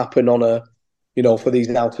needed to happen on for these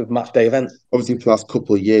out of match day events. Obviously, for the last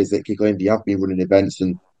couple of years at Gigg Lane, they have been running events,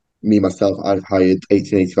 and me myself, I've hired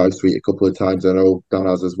 1885 Suite a couple of times. I know Dan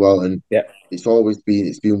has as well, and Yeah.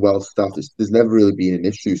 it's been well staffed. There's never really been an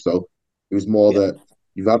issue. So it was more that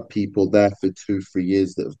you've had people there for 2, 3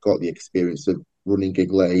 years that have got the experience of running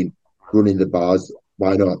Gig Lane, running the bars.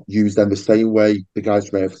 Why not use them the same way the guys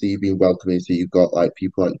from AFC have been welcoming? So you've got like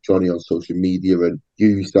people like Johnny on social media and you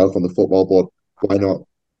yourself on the football board. Why not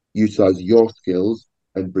utilize your skills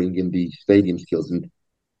and bring in the stadium skills? And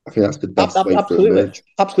I think that's the best way for it to emerge.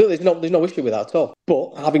 Absolutely. There's no issue with that at all.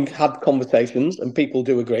 But having had conversations, and people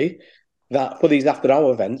do agree that for these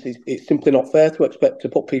after-hour events, it's simply not fair to expect to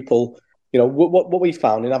put people. What we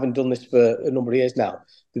found, and having done this for a number of years now,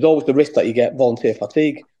 there's always the risk that you get volunteer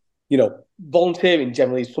fatigue. Volunteering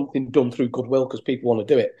generally is something done through goodwill because people want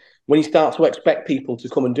to do it. When you start to expect people to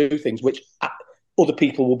come and do things which other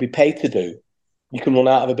people will be paid to do, you can run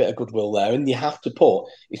out of a bit of goodwill there, and you have to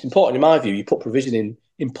it's important in my view, you put provision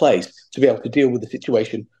in place to be able to deal with the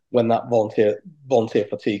situation when that volunteer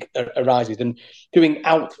fatigue arises. And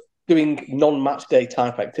doing non-match day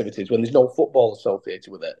type activities when there's no football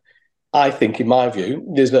associated with it, I think, in my view,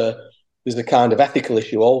 there's a kind of ethical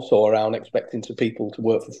issue also around expecting people to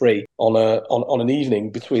work for free on an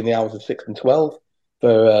evening between the hours of 6 and 12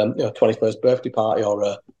 for a 21st birthday party or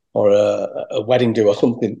a wedding do or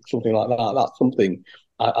something like that. That's something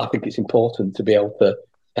I think it's important to be able to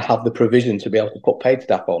have the provision to be able to put paid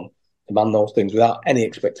staff on to man those things without any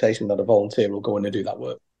expectation that a volunteer will go in and do that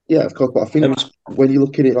work. Yeah, of course. But I think when you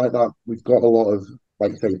look at it like that, we've got a lot of,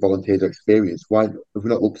 like you say, volunteers experience. Why have we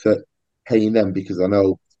not looked at paying them? Because I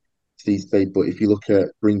know Steve said, but if you look at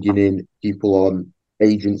bringing in people on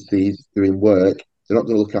agencies doing work, they're not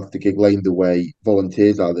going to look after Gig Lane the way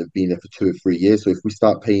volunteers are that have been there for 2 or 3 years. So if we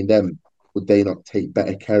start paying them, would they not take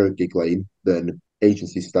better care of Gig Lane than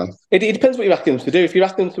agency staff? It depends what you're asking them to do. If you're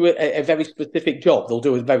asking them to do a very specific job, they'll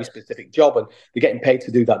do a very specific job and they're getting paid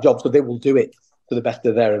to do that job. So they will do it to the best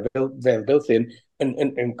of their availability.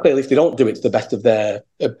 And clearly, if they don't do it to the best of their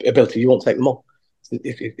ability, you won't take them on.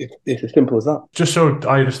 It's as simple as that. Just so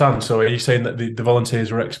I understand, so are you saying that the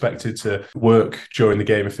volunteers were expected to work during the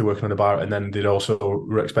game if they're working on a bar, and then they'd also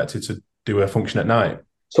were expected to do a function at night?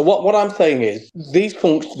 So what I'm saying is these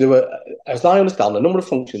functions, as I understand, a number of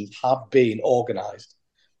functions have been organised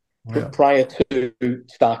prior to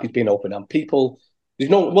Starkey's being open, and people, there's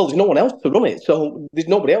no one else to run it, so there's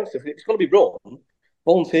nobody else. If it's going to be run,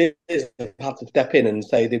 volunteers have had to step in and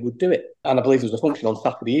say they would do it. And I believe there was a function on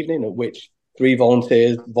Saturday evening at which 3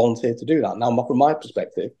 volunteers volunteered to do that. Now, from my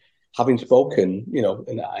perspective, having spoken,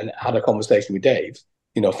 and had a conversation with Dave,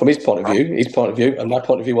 from his point of view, and my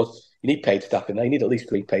point of view was, you need paid staff in there. You need at least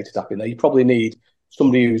 3 paid staff in there. You probably need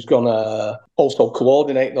somebody who's going to also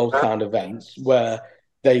coordinate those kind of events where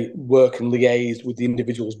they work and liaise with the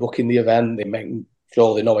individuals booking the event. They make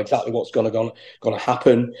sure they know exactly what's going to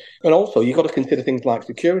happen. And also, you've got to consider things like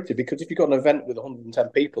security, because if you've got an event with 110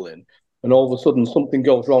 people in, and all of a sudden something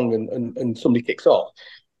goes wrong and somebody kicks off,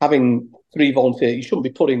 having 3 volunteers, you shouldn't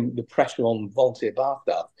be putting the pressure on volunteer bar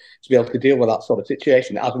staff to be able to deal with that sort of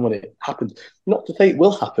situation as and when it happens. Not to say it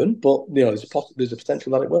will happen, but there's a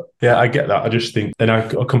potential that it will. Yeah, I get that. I just think, and I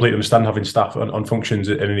completely understand having staff on functions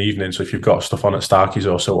in an evening. So if you've got stuff on at Starkey's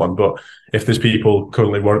or so on, but if there's people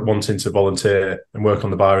currently wanting to volunteer and work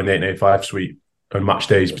on the bar in the 885 suite on match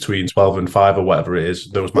days between 12 and 5 or whatever it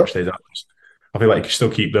is, those match days, I feel like you can still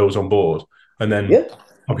keep those on board, and then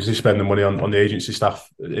obviously spend the money on the agency staff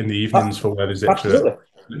in the evenings for where there's extra.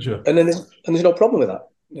 Absolutely. And there's no problem with that.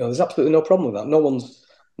 There's absolutely no problem with that.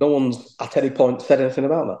 No one's at any point said anything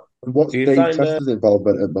about that. And what's Dave Chester's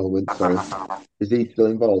involvement at the moment? Sorry, is he still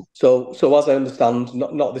involved? So as I understand,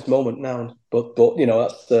 not this moment now, but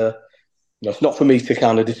that's it's not for me to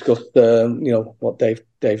kind of discuss what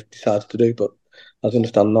Dave decides to do, but as I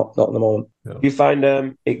understand, not at the moment. Do you find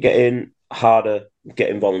it getting harder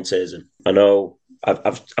getting volunteers in? I know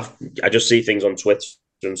I just see things on Twitter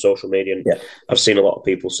and social media, and I've seen a lot of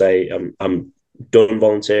people say I'm done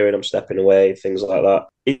volunteering, I'm stepping away, things like that.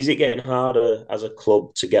 Is it getting harder as a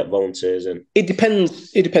club to get volunteers in? It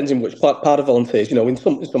depends in which part of volunteers. In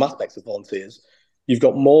some aspects of volunteers, you've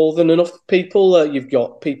got more than enough people. You've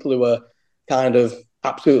got people who are kind of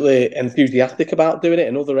absolutely enthusiastic about doing it.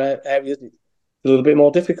 In other areas, it's a little bit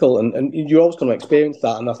more difficult, and you're always going to experience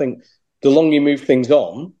that. And I think the longer you move things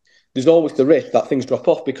on, there's always the risk that things drop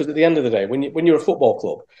off, because at the end of the day, when you're a football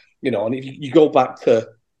club, and if you go back to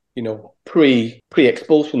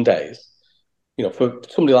pre-expulsion days, for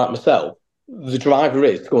somebody like Marcel, the driver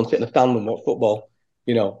is to go and sit in a stand and watch football.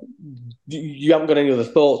 You haven't got any other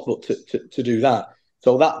thoughts but to do that.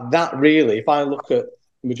 So that really, if I look at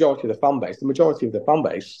the majority of the fan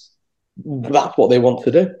base, that's what they want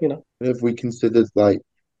to do. Have we considered, like,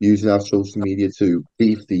 using our social media to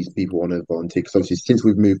see if these people want to volunteer. Because obviously, since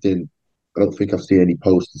we've moved in, I don't think I've seen any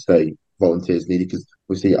posts to say volunteers needed. Because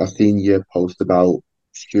obviously, I've seen your post about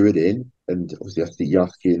stewarding, and obviously, I see you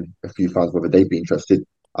asking a few fans whether they'd be interested.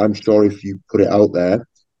 I'm sure if you put it out there,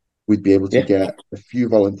 we'd be able to get a few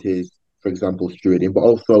volunteers, for example, stewarding, but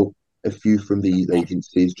also a few from these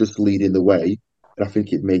agencies just leading the way. And I think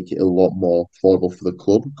it'd make it a lot more affordable for the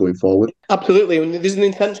club going forward. Absolutely. And there's an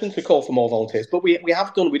intention to call for more volunteers, but we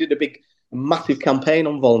did a massive campaign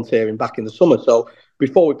on volunteering back in the summer. So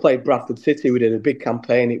before we played Bradford City, we did a big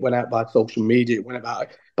campaign. It went out by social media, it went out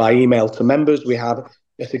by email to members. We had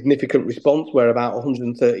a significant response where about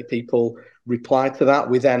 130 people replied to that.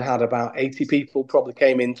 We then had about 80 people probably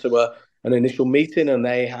came into an initial meeting, and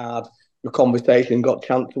they had a conversation, got a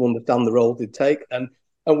chance to understand the role they'd take. And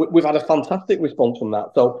we've had a fantastic response from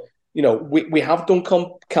that. So, we have done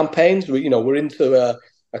campaigns. We're into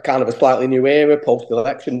a kind of a slightly new era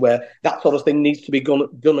post-election where that sort of thing needs to be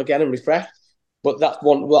done again and refreshed. But that's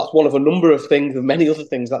one of a number of things, of many other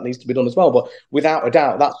things that needs to be done as well. But without a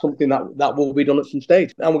doubt, that's something that will be done at some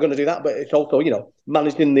stage. And we're going to do that. But it's also,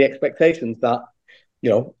 managing the expectations that,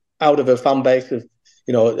 out of a fan base of,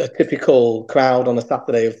 a typical crowd on a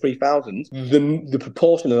Saturday of 3,000, the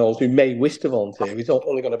proportion of those who may wish to volunteer is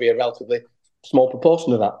only going to be a relatively small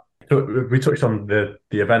proportion of that. So we touched on the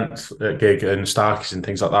events at Gig and Starkies and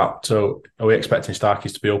things like that. So are we expecting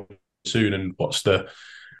Starkies to be open soon? And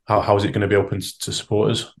how is it going to be open to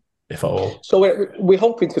supporters, if at all? So we're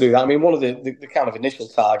hoping to do that. I mean, one of the kind of initial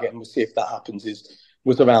target, and we'll see if that happens,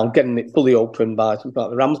 was around getting it fully open by something like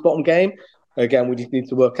the Ramsbottom game. Again, we just need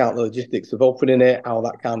to work out the logistics of opening it, how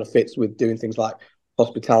that kind of fits with doing things like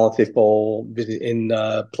hospitality for visiting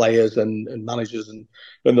players and managers and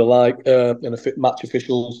the like, and match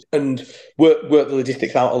officials, and work the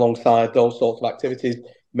logistics out alongside those sorts of activities,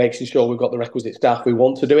 making sure we've got the requisite staff who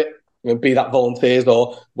want to do it, be that volunteers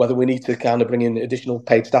or whether we need to kind of bring in additional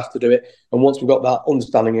paid staff to do it. And once we've got that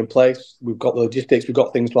understanding in place, we've got the logistics, we've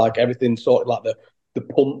got things like everything sorted, like the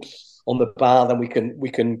pumps on the bar, then we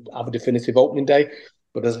can have a definitive opening day.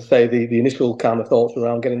 But as I say, the initial kind of thoughts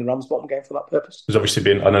around getting the Ramsbottom game for that purpose. There's obviously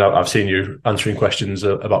been, I know I've seen you answering questions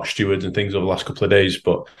about stewards and things over the last couple of days,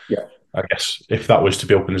 but yeah, I guess if that was to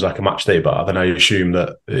be open as like a match day bar, then I assume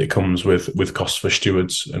that it comes with costs for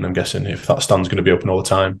stewards, and I'm guessing if that stand's going to be open all the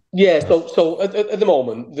time. Yeah, so at the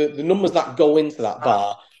moment, the numbers that go into that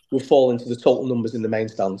bar will fall into the total numbers in the main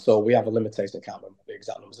stand. So we have a limitation, I can't remember what the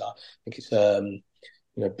exact numbers are. I think it's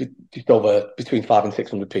just over between 500 and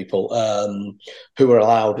 600 people who are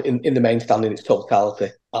allowed in the main stand in its totality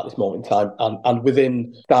at this moment in time. And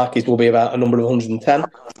within Starkies will be about a number of 110.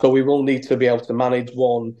 So we will need to be able to manage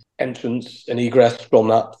one entrance and egress from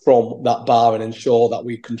that bar and ensure that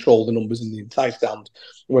we control the numbers in the entire stand.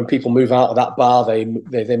 When people move out of that bar, they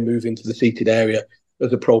then move into the seated area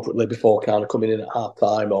as appropriately before kind of coming in at half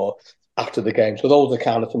time or after the game. So those are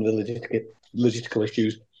kind of some of the logistical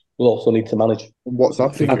issues we'll also need to manage. What's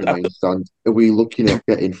happening in the main stand? Are we looking at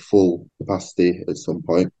getting full capacity at some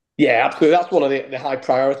point? Yeah, absolutely. That's one of the high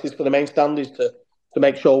priorities for the main stand, is to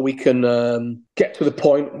make sure we can get to the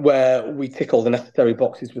point where we tick all the necessary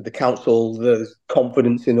boxes with the council. There's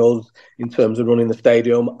confidence in us in terms of running the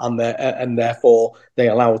stadium, and therefore they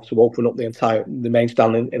allow us to open up the main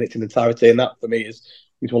stand in its entirety. And that for me is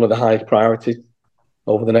one of the highest priorities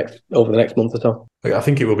over the next month or so. I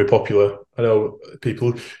think it will be popular. I know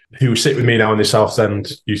people who sit with me now in the South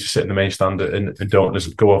End used to sit in the main stand and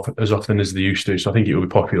don't go off as often as they used to. So I think it will be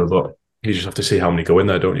popular, but you just have to see how many go in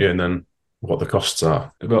there, don't you? And then what the costs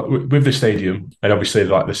are. But with the stadium, and obviously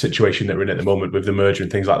like the situation that we're in at the moment with the merger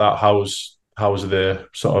and things like that, how's the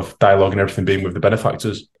sort of dialogue and everything being with the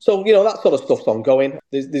benefactors? So, that sort of stuff's ongoing.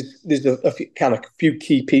 There's a few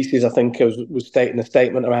key pieces, I think, was stated in the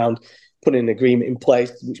statement around putting an agreement in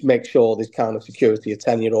place which makes sure there's kind of security of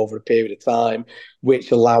tenure over a period of time,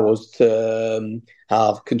 which allow us to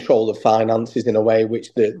have control of finances in a way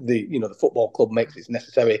which the football club makes its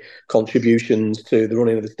necessary contributions to the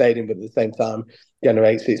running of the stadium, but at the same time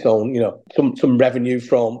generates its own, some revenue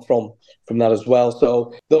from that as well.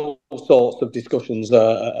 So those sorts of discussions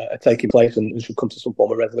are taking place and should come to some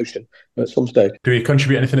form of resolution at some stage. Do you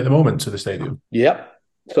contribute anything at the moment to the stadium? Yeah.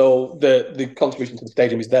 So the contribution to the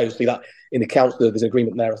stadium is there. You'll see that in the accounts. There's an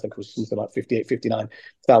agreement there. I think it was something like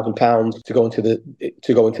 £59,000 to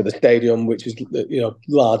go into the stadium, which is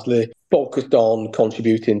largely focused on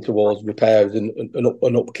contributing towards repairs and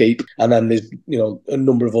upkeep. And then there's a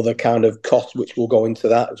number of other kind of costs which will go into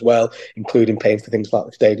that as well, including paying for things like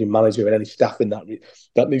the stadium manager and any staffing that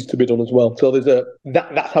needs to be done as well. So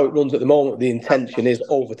that's how it runs at the moment. The intention is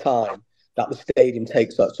over time that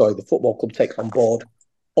the football club takes on board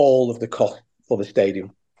all of the cost for the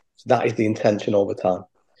stadium. So that is the intention over time.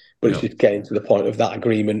 But it's just getting to the point of that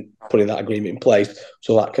agreement, putting that agreement in place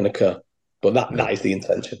so that can occur. But that is the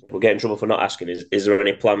intention. We'll get in trouble for not asking. Is there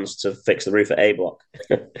any plans to fix the roof at A Block?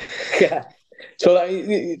 Yeah. So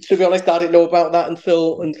to be honest, I didn't know about that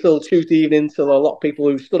until Tuesday evening. Until a lot of people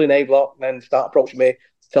who stood in A Block then start approaching me,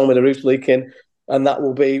 telling me the roof's leaking, and that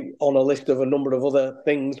will be on a list of a number of other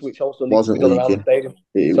things which also need to be done around the stadium.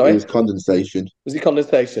 It was condensation. Was it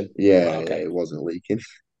condensation? Yeah, right, okay. Yeah, it wasn't leaking.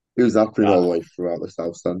 It was happening all the way throughout the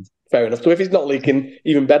south stand. Fair enough. So if it's not leaking,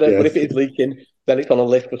 even better. Yeah. But if it is leaking, then it's on a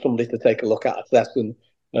list for somebody to take a look at, assess, and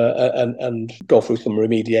go through some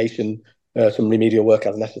remediation, some remedial work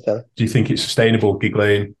as necessary. Do you think it's sustainable, Gig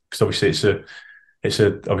Lane? Because obviously it's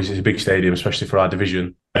a big stadium, especially for our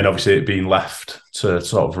division, and obviously it being left to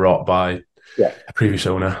sort of rot by a previous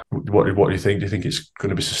owner. What do you think? Do you think it's going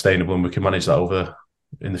to be sustainable and we can manage that over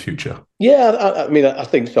in the future? Yeah, I mean, I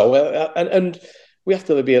think so, and we have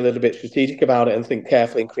to be a little bit strategic about it and think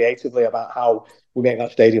carefully and creatively about how we make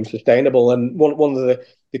that stadium sustainable. And one of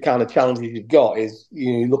the kind of challenges you've got is,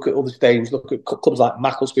 you look at other stadiums, look at clubs like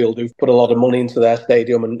Macclesfield who've put a lot of money into their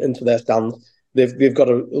stadium and into their stands. They've got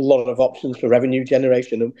a lot of options for revenue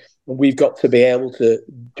generation, and we've got to be able to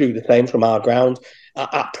do the same from our ground.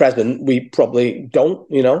 At present, we probably don't,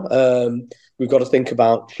 We've got to think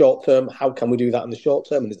about short term. How can we do that in the short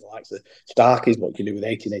term? And there's the likes of Starkey's, what you can do with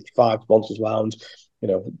 1885 Sponsors Lounge.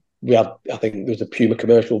 We had, I think there was a Puma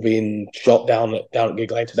commercial being shot down at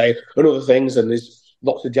Gig Lane today, and other things. And there's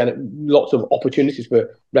lots of opportunities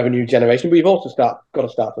for revenue generation. But you've also got to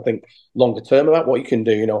start to think longer term about what you can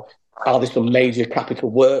do. Are there some major capital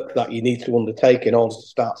work that you need to undertake in order to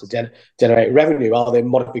start to generate revenue? Are there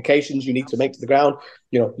modifications you need to make to the ground?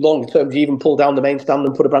 Longer term, do you even pull down the main stand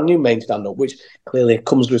and put a brand new main stand up, which clearly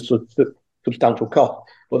comes with substantial cost?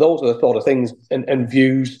 But those are the sort of things and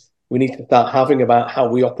views we need to start having about how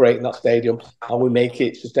we operate in that stadium, how we make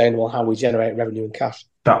it sustainable, how we generate revenue and cash.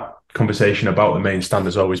 That conversation about the main stand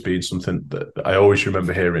has always been something that I always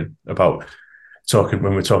remember hearing about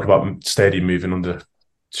when we talk about stadium moving under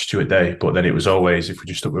Stuart Day, but then it was always, if we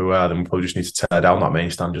just stuck where we are, then we probably just need to tear down that main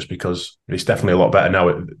stand, just because it's definitely a lot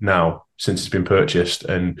better now since it's been purchased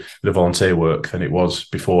and the volunteer work than it was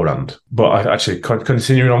beforehand. But actually,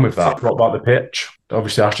 continuing on with that, what about the pitch?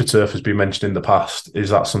 Obviously, AstroTurf has been mentioned in the past.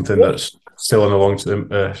 Is that something that's still on the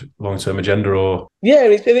long-term agenda, or? Yeah,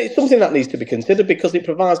 it's something that needs to be considered because it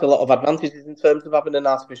provides a lot of advantages in terms of having an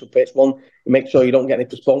artificial pitch. One, you make sure you don't get any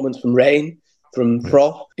postponements from rain, from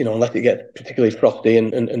frost, unless it gets particularly frosty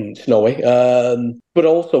and snowy. But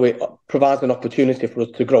also it provides an opportunity for us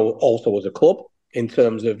to grow also as a club, in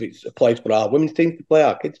terms of it's a place for our women's teams to play,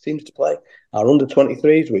 our kids' teams to play, our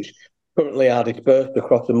under-23s, which currently are dispersed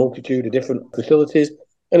across a multitude of different facilities.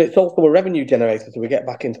 And it's also a revenue generator, so we get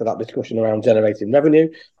back into that discussion around generating revenue.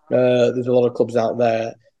 There's a lot of clubs out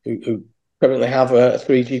there who currently have a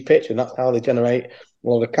 3G pitch, and that's how they generate a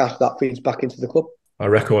lot of cash that feeds back into the club. Our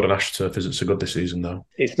record on AstroTurf isn't so good this season, though.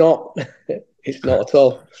 It's not. It's not at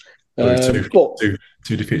all.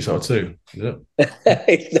 Two defeats out of two, is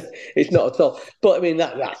it? It's not at all. But I mean,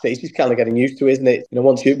 that's it. It's just kind of getting used to, isn't it?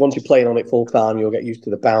 Once you're playing on it full time, you'll get used to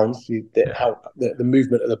the bounce, the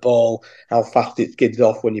movement of the ball, how fast it skids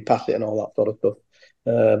off when you pass it, and all that sort of stuff.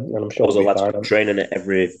 And I'm sure the lads are training it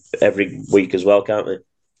every week as well, can't they?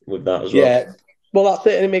 With that as well. Yeah. Well, that's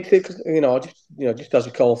it, and it makes it because just as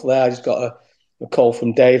a call for there, I just got a call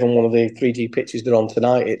from Dave on one of the 3G pitches they're on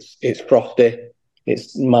tonight. It's frosty.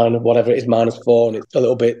 It's -4, and it's a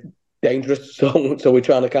little bit dangerous. So we're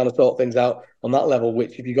trying to kind of sort things out on that level,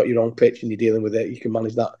 which if you've got your own pitch and you're dealing with it, you can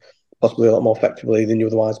manage that possibly a lot more effectively than you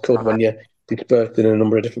otherwise could when you're dispersed in a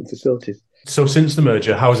number of different facilities. So since the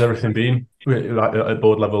merger, how's everything been, like at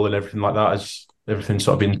board level and everything like that? Has everything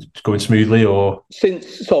sort of been going smoothly, or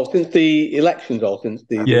since the elections, or since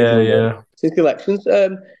the since the elections?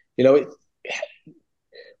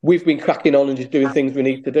 We've been cracking on and just doing things we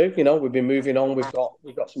need to do. We've been moving on. We've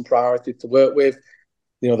got some priorities to work with.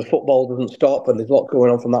 The football doesn't stop, and there's a lot going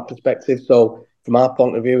on from that perspective. So from our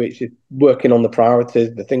point of view, it's just working on the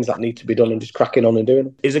priorities, the things that need to be done, and just cracking on and doing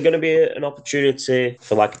them. Is there going to be an opportunity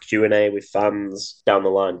for like a Q&A with fans down the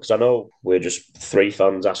line? Because I know we're just 3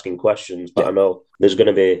 fans asking questions, but I know there's going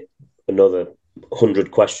to be another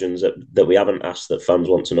 100 questions that we haven't asked that fans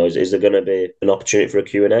want to know. Is there going to be an opportunity for a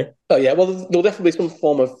Q&A? Oh, yeah. Well, there'll definitely be some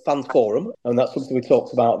form of fan forum, and that's something we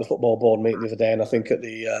talked about at the football board meeting the other day, and I think at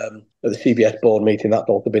the CBS board meeting, that's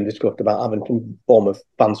also been discussed about having some form of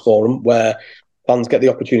fans forum where fans get the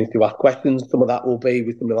opportunity to ask questions. Some of that will be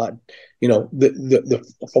with something like,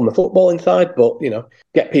 from the footballing side, but,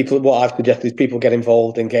 get people, what I've suggested is people get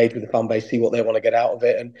involved, engage with the fan base, see what they want to get out of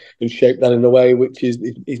it and shape that in a way which is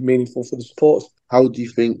meaningful for the supporters. How do you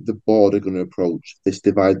think the board are going to approach this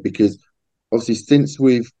divide? Because obviously, since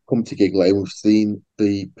we've come to Gig Lane, we've seen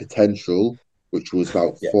the potential, which was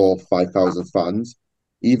about 5,000 fans.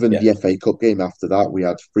 Even the FA Cup game after that, we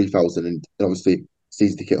had 3,000, and obviously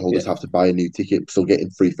season ticket holders have to buy a new ticket, so getting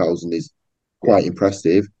 3,000 is quite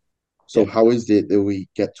impressive. So how is it that we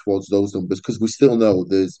get towards those numbers? Because we still know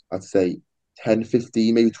there's, I'd say, 10,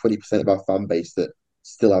 15, maybe 20% of our fan base that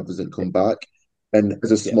still hasn't come back. And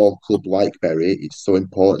as a small club like Bury, it's so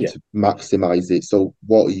important to maximise it. So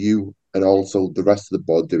what are you and also the rest of the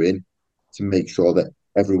board doing to make sure that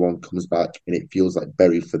everyone comes back and it feels like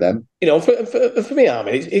Bury for them? For me,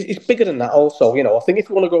 Armin, it's bigger than that also. I think if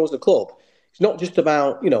you want to grow as a club, it's not just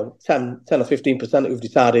about, 10 or 15% who've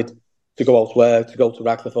decided to go elsewhere, to go to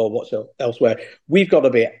Radcliffe or what's elsewhere. We've got to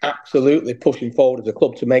be absolutely pushing forward as a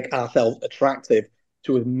club to make ourselves attractive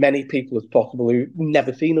to as many people as possible who've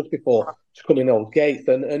never seen us before to come in those gates.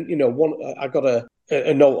 And I got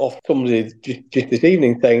a note off somebody just this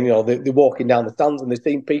evening saying, they're walking down the stands and they've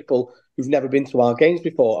seen people who've never been to our games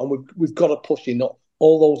before. And we've got to push in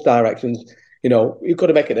all those directions. You've got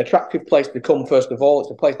to make it an attractive place to come, first of all.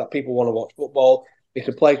 It's a place that people want to watch football. It's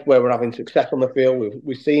a place where we're having success on the field.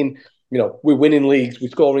 We've seen, we're winning leagues, we're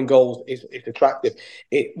scoring goals. It's attractive.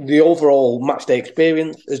 The overall match day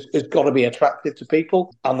experience has got to be attractive to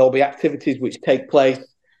people, and there'll be activities which take place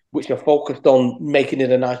which are focused on making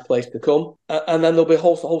it a nice place to come. And then there'll be a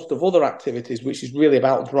host of other activities which is really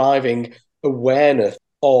about driving awareness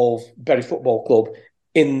of Bury Football Club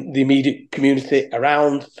in the immediate community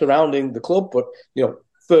surrounding the club, but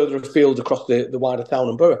further afield across the wider town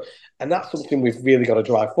and borough. And that's something we've really got to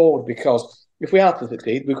drive forward, because if we are to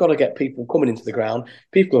succeed, we've got to get people coming into the ground.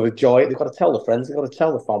 People who enjoy it, they've got to tell their friends, they've got to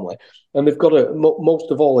tell the family, and they've got to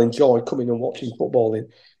most of all enjoy coming and watching football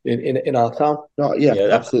in our town. No,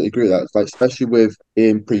 absolutely agree with that. Like, especially with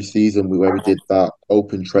in pre-season where we did that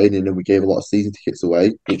open training and we gave a lot of season tickets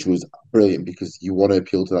away, which was brilliant because you want to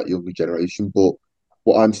appeal to that younger generation. But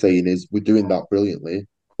what I'm saying is we're doing that brilliantly,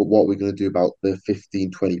 but what we're going to do about the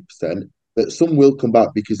 15, 20%, that some will come back,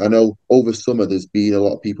 because I know over summer there's been a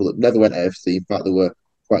lot of people that never went AFC. In fact, they were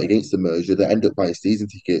quite against the merger, that end up buying season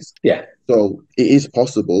tickets. Yeah. So it is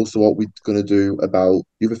possible. So what we're going to do about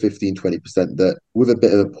the other 15, 20%, that with a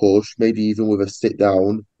bit of a push, maybe even with a sit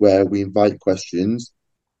down where we invite questions,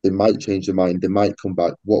 they might change their mind, they might come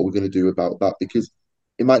back. What we're going to do about that, because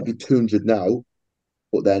it might be 200 now,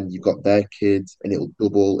 but then you've got their kids and it'll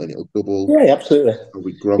double and it'll double. Yeah, absolutely. And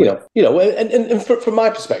we grow it. And from my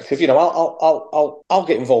perspective, I'll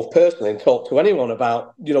get involved personally and talk to anyone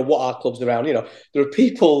about, what our club's around. There are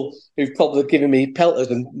people who've probably given me pelters,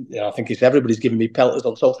 and I think it's everybody's giving me pelters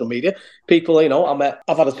on social media. People,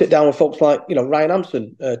 I've had a sit down with folks like, Ryan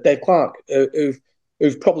Hampson, Dave Clark,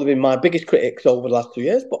 who've probably been my biggest critics over the last 2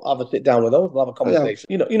 years, but I'll have a sit down with those, we'll have a conversation.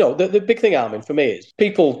 The big thing, Armin, for me is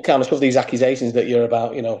people kind of shove these accusations that you're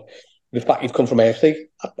about, the fact you've come from AFC.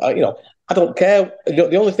 I don't care.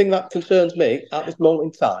 The only thing that concerns me at this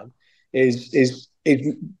moment in time is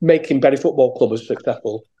making Bury Football Club as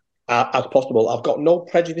successful as possible. I've got no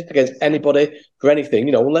prejudice against anybody for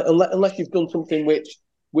anything, unless you've done something which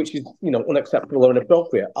is, unacceptable or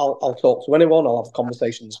inappropriate. I'll talk to anyone. I'll have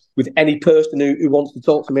conversations with any person who wants to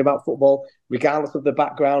talk to me about football, regardless of their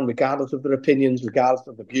background, regardless of their opinions, regardless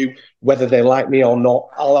of the view, whether they like me or not.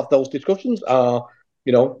 I'll have those discussions. I'm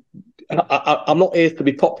not here to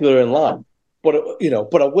be popular in life, but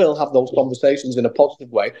I will have those conversations in a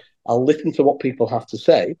positive way. I'll listen to what people have to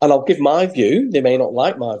say, and I'll give my view. They may not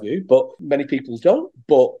like my view, but many people don't.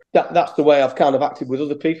 But that's the way I've kind of acted with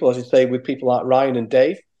other people, as you say, with people like Ryan and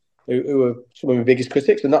Dave, who are some of my biggest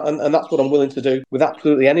critics, and that's what I'm willing to do with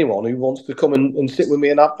absolutely anyone who wants to come and sit with me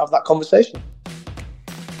and have that conversation.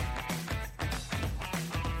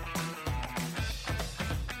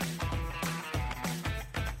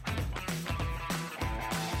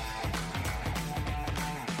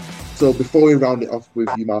 So before we round it off with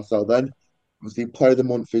you, Marcel, then obviously Player of the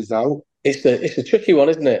Month is out. It's a tricky one,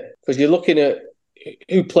 isn't it? Because you're looking at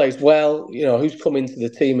who plays well, who's come into the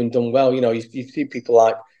team and done well. You see people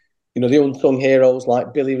like, the unsung heroes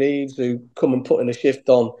like Billy Reeves, who come and put in a shift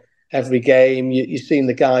on every game. You've seen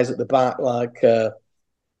the guys at the back like,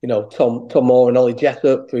 Tom Moore and Ollie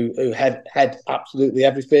Jessup, who head absolutely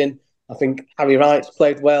everything. I think Harry Wright's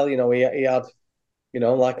played well. He had,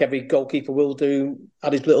 like every goalkeeper will do,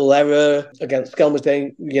 had his little error against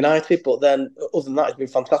Skelmersdale United, but then other than that, it's been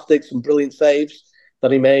fantastic. Some brilliant saves.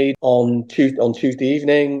 that he made on Tuesday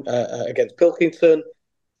evening against Pilkington.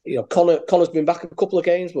 You know, Connor's been back a couple of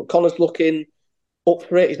games, but Connor's looking up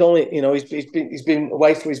for it. He's only, you know, he's been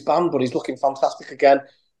away for his band, but he's looking fantastic again.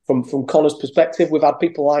 From Connor's perspective, we've had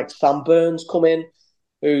people like Sam Burns come in,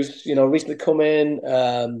 who's, you know, recently come in,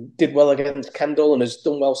 did well against Kendall and has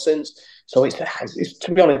done well since. So it's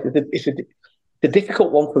to be honest, it's a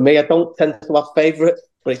difficult one for me. I don't tend to have favourites,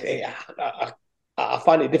 but I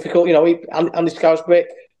find it difficult. You know, Andy Scarisbrick,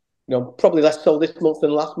 you know, probably less so this month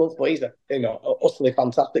than last month, but he's a, you know, utterly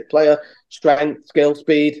fantastic player. Strength, skill,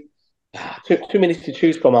 speed. Too many to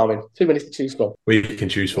choose from, Armin. Too many to choose from. We can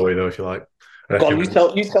choose for you though if you like. Go on, you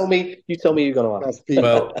tell me you're going to ask.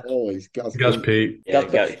 Well, always Gaz Pete. Pete.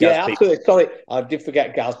 Gaz, absolutely. Sorry, I did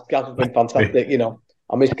forget Gaz. Gaz has been fantastic. You know,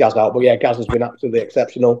 I miss Gaz out, but yeah, Gaz has been absolutely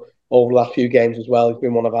exceptional over the last few games as well. He's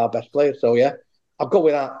been one of our best players. So yeah, I'll go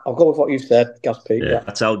with that. I'll go with what you said, Gaz Pete. Yeah.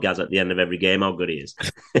 I tell Gaz at the end of every game how good he is.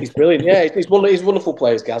 He's brilliant. Yeah, he's wonderful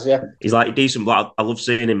players, Gaz. Yeah, he's like decent. But I love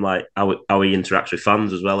seeing him like how he interacts with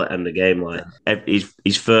fans as well at the end of the game. Like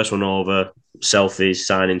his first one over, selfies,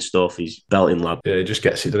 signing stuff. He's belting lad. Yeah, he just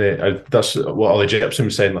gets it, doesn't he? That's what Ollie Jepson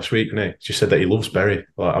was saying last week, didn't he? Just said that he loves Bury.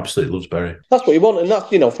 Like, absolutely loves Bury. That's what you want, and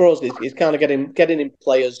that's, you know, for us, it's kind of getting in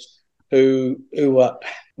players who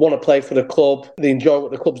want to play for the club. They enjoy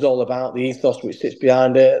what the club's all about, the ethos which sits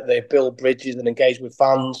behind it. They build bridges and engage with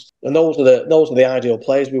fans, and those are the ideal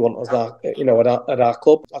players we want as at our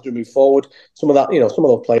club as we move forward. Some of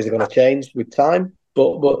those players are going to change with time,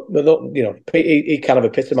 but you know, he kind of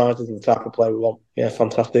epitomises the type of player we want. Yeah,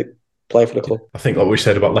 fantastic player for the club. I think, like we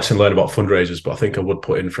said about lesson learned about fundraisers, but I think I would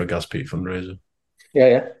put in for a Gaz Pete fundraiser.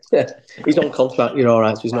 Yeah. He's on contract, you're all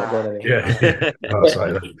right, so he's not going anywhere. Yeah. That's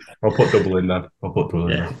right. I'll put double in then.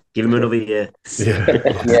 Give him another year.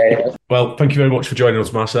 Yeah. Well, thank you very much for joining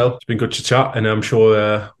us, Marcel. It's been good to chat, and I'm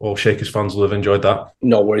sure all Shakers fans will have enjoyed that.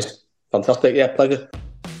 No worries. Fantastic. Yeah, pleasure.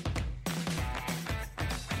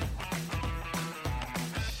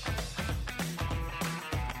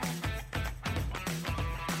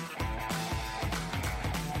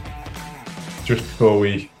 Just before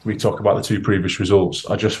we talk about the two previous results,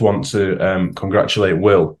 I just want to congratulate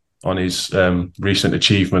Will on his recent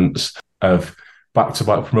achievements of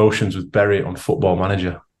back-to-back promotions with Bury on Football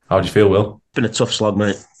Manager. How do you feel, Will? Been a tough slog,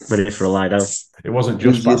 mate. Ready for a lie down. It wasn't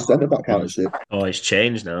just your centre-back partnership. Oh, it's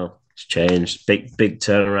changed now. It's changed. Big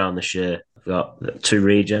turnaround this year. I've got 2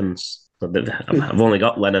 regens. I've only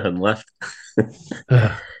got Lenihan left.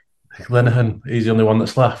 Lenihan, he's the only one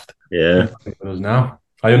that's left. Yeah. Now.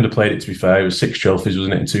 I underplayed it, to be fair. It was 6 trophies,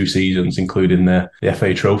 wasn't it, in 2 seasons, including the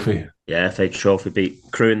FA Trophy. Yeah, FA Trophy beat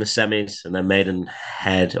Crewe in the semis and then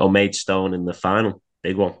Maidstone in the final.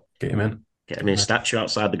 Big one. Get him in. Statue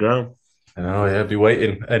outside the ground. I know, yeah, be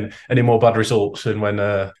waiting. And any more bad results, and when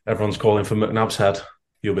everyone's calling for McNabb's head,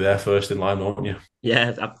 you'll be there first in line, won't you?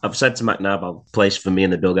 Yeah, I've said to McNabb, I'll place for me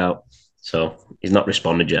in the dugout. So he's not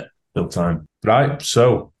responded yet. Still time. Right,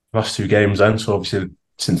 so last 2 games then. So obviously,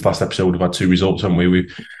 since last episode, we've had 2 results, haven't we?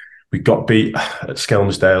 We got beat at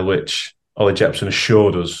Skelmersdale, which Ollie Jepson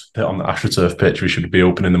assured us that on the AstroTurf pitch we should be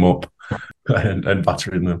opening them up and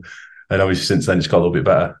battering them. And obviously since then it's got a little bit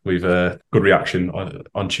better. We've good reaction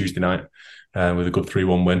on Tuesday night with a good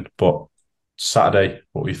 3-1 win. But Saturday,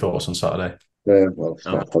 what were your thoughts on Saturday? Well, it's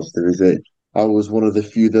not positive, is it? I was one of the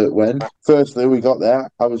few that went. Firstly, we got there.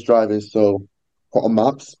 I was driving, so put on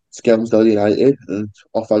maps, Skelmersdale United, and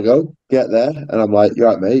off I go. Get there, and I'm like, "You're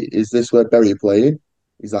right, mate. Is this where Bury are playing?"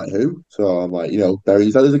 He's like, "Who?" So I'm like, Bury.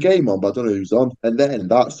 He's like, "There's a game on, but I don't know who's on." And then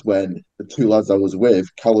that's when the 2 lads I was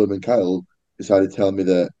with, Callum and Kyle, decided to tell me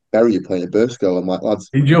that Bury are playing at Burscough. I'm like, "Lads,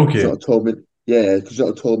 are you joking?" Sort of told me, yeah, because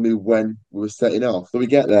you told me when we were setting off. So we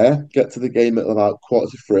get there, get to the game at about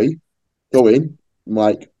 2:45, go in. I'm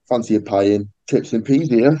like, fancy a pie in, chips and peas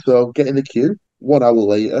here. So get in the queue. 1 hour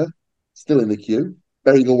later, still in the queue.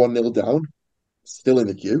 Bury go 1-0 down, still in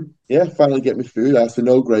the queue. Yeah, finally get me food. I asked for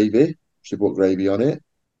no gravy. Should put gravy on it.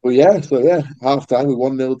 But half time we're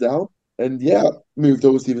 1-0 down. And moved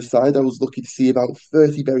over to the other side. I was lucky to see about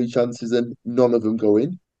 30 Bury chances and none of them go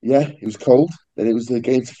in. Yeah, it was cold. And it was a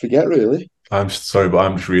game to forget, really. I'm sorry, but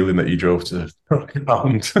I'm just reeling that you drove to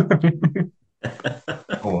Round.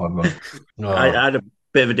 I had a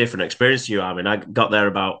bit of a different experience to you, Armin. I got there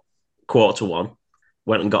about 1:45.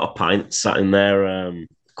 Went and got a pint, sat in their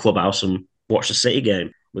clubhouse and watched the City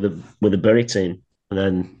game with the Bury team. And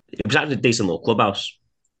then it was actually a decent little clubhouse,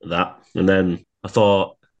 that. And then I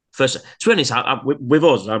thought, first, to be honest, with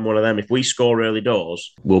us, I'm one of them. If we score early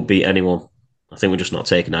doors, we'll beat anyone. I think we're just not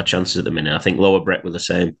taking our chances at the minute. I think Lower Brett were the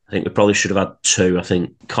same. I think we probably should have had 2. I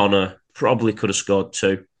think Connor probably could have scored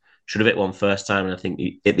 2. Should have hit one first time, and I think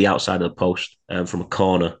he hit the outside of the post from a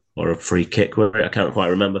corner or a free kick. I can't quite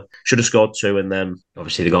remember. Should have scored 2, and then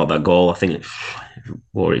obviously they got that goal. I think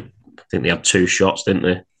they had 2 shots, didn't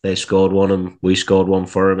they? They scored one, and we scored one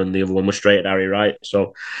for them, and the other one was straight at Harry Wright.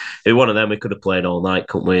 So if one of them, we could have played all night,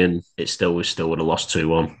 couldn't we? And we still would have lost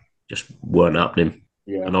 2-1. Just weren't happening.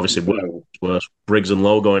 Yeah, and obviously worse. Briggs and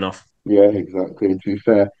Lowe going off. Yeah, exactly. And to be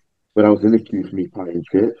fair, when I was in the queue for me pie and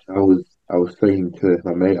chips, I was saying to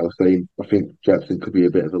my mate, I think Jepson could be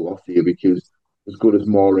a bit of a loss here because as good as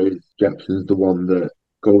Moore is, Jepson's the one that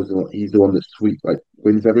he's the one that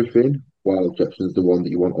wins everything, while Jepson's the one that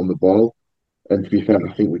you want on the ball. And to be fair,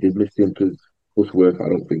 I think we did miss him because Husworth, I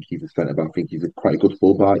don't think he's a centre back. I think he's quite a good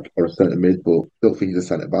full back or a centre mid, but I don't think he's a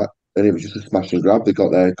centre back. And it was just a smash and grab. They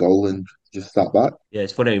got their goal and just sat back. Yeah,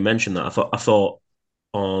 it's funny you mentioned that. I thought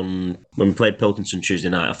when we played Pilkington Tuesday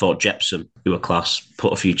night, I thought Jepson, who were class,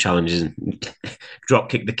 put a few challenges and drop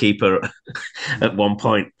kicked the keeper at one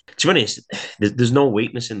point. To be honest, there's no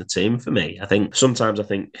weakness in the team for me. Sometimes I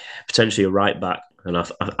think potentially a right back, and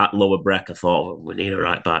at lower Breck I thought we need a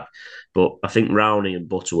right back, but I think Rowney and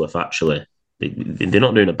Butterworth actually they're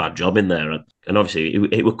not doing a bad job in there. And obviously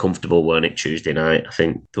it was comfortable, weren't it, Tuesday night? I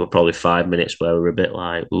think there were probably 5 minutes where we were a bit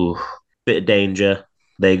like, ooh, bit of danger.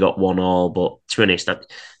 They got 1-1, but to be honest, I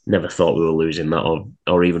never thought we were losing that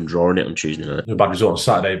or even drawing it on Tuesday night. The bad result on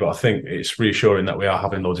Saturday, but I think it's reassuring that we are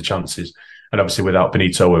having loads of chances. And obviously without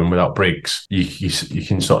Benito and without Briggs, you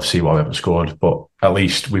can sort of see why we haven't scored. But at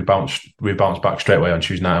least we bounced back straight away on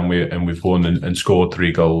Tuesday night and we've won and scored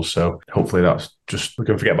 3 goals. So hopefully that's just, we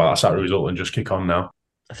can forget about that Saturday result and just kick on now.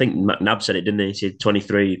 I think McNabb said it, didn't he? He said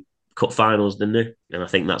 23 cup finals, didn't he? And I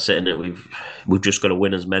think that's it, and we've just got to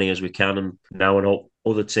win as many as we can, and now and hope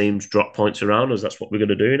other teams drop points around us. That's what we're going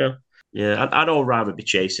to do now. Yeah, I'd all rather be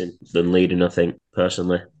chasing than leading, I think,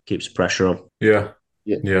 personally. Keeps the pressure on. Yeah.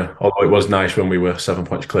 Although it was nice when we were 7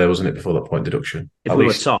 points clear, wasn't it, before that point deduction? If we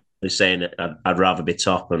were top, they're saying I'd rather be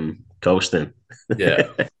top and coasting. Yeah.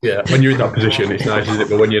 When you're in that position, it's nice, isn't it?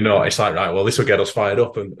 But when you're not, it's like, right, well, this will get us fired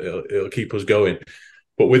up and it'll keep us going.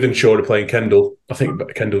 But with Ensure playing Kendall, I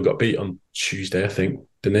think Kendall got beat on Tuesday,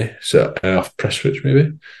 didn't he? So off Prestwich,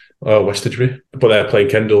 maybe, or West Edgeby. But they're playing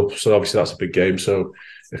Kendall, so obviously that's a big game. So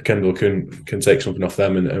if Kendall can take something off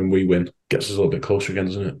them and we win, gets us a little bit closer again,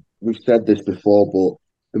 doesn't it? We've said this before,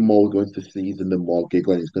 but the more we go into the season, the more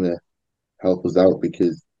giggling is going to help us out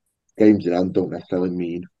because games in hand don't necessarily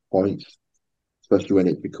mean points, especially when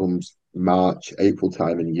it becomes March, April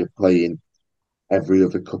time and you're playing every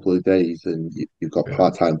other couple of days and you've got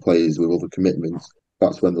part-time players with other commitments.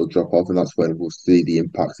 That's when they'll drop off and that's when we'll see the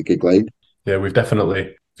impact of Gig Lane. Yeah, we've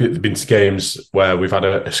definitely been to games where we've had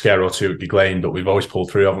a scare or two at Gig Lane, but we've always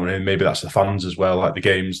pulled through, haven't we? And maybe that's the fans as well, like the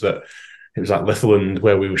games that it was like Litherland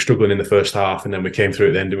where we were struggling in the first half and then we came through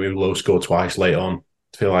at the end and we were low score twice late on.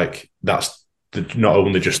 I feel like that's not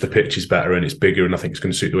only just the pitch is better and it's bigger and I think it's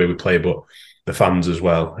going to suit the way we play, but the fans as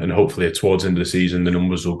well. And hopefully towards the end of the season, the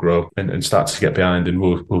numbers will grow and start to get behind and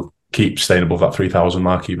we'll keep staying above that 3,000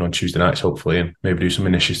 mark even on Tuesday nights, hopefully, and maybe do some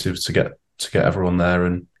initiatives to get everyone there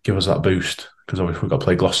and give us that boost. Because obviously we've got to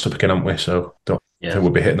play Gloucester again, haven't we? So don't think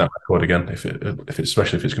we'll be hitting that record again,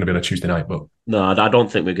 especially if it's going to be on a Tuesday night. But no, I don't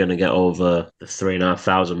think we're going to get over the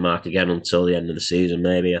 3,500 mark again until the end of the season.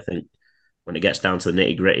 Maybe I think when it gets down to the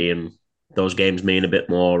nitty gritty and those games mean a bit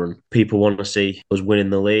more, and people want to see us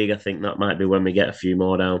winning the league, I think that might be when we get a few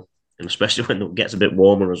more down, and especially when it gets a bit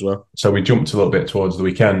warmer as well. So we jumped a little bit towards the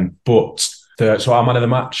weekend, but so our man of the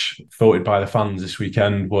match voted by the fans this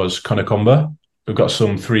weekend was Conor Comber. We've got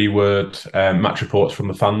some 3-word match reports from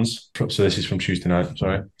the fans. So this is from Tuesday night,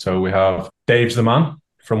 sorry. So we have Dave's the man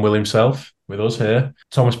from Will himself with us here.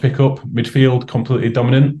 Thomas Pickup, midfield, completely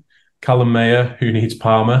dominant. Callum Mayer, who needs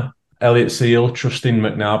Palmer. Elliot Seal, trusting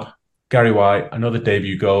McNabb. Gary White, another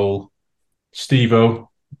debut goal. Steve-O,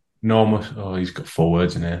 normal. He's got 4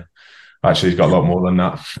 words in here. Actually, he's got a lot more than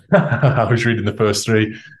that. I was reading the first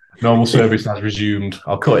 3. Normal service has resumed.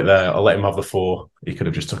 I'll cut it there. I'll let him have the 4. He could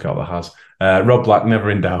have just took out the has. Rob Black,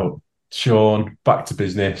 never in doubt. Sean, back to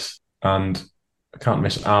business. And I can't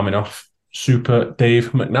miss arming off. Super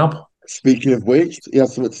Dave McNabb. Speaking of which, he had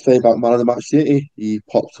something to say about man of the match, didn't he? He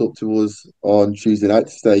popped up to us on Tuesday night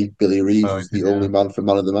to say Billy Reeves is the only man for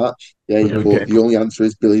man of the match. Yeah, but the only answer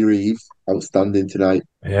is Billy Reeves. Outstanding tonight.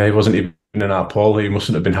 Yeah, he wasn't even in our poll. He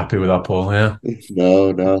mustn't have been happy with our poll, yeah.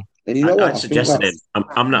 No. And you know what? I suggested him.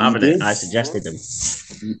 I'm not having it. I suggested him.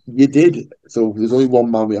 You did. So there's only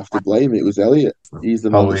one man we have to blame. It was Elliot. He's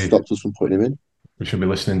the man that stopped us from putting him in. We should be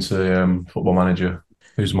listening to Football Manager,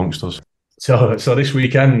 who's amongst us. So this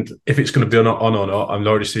weekend, if it's going to be on or not, I'm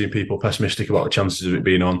already seeing people pessimistic about the chances of it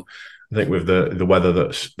being on. I think with the weather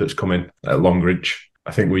that's coming at Longridge,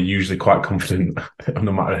 I think we're usually quite confident,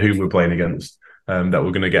 no matter who we're playing against, that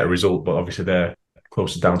we're going to get a result. But obviously they're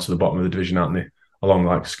closer down to the bottom of the division, aren't they? Along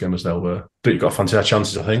like Skelmersdale were. But you've got to fancy our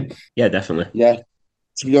chances, I think. Yeah, definitely. Yeah.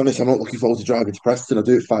 To be honest, I'm not looking forward to driving to Preston. I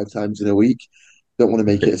do it 5 times in a week. Don't want to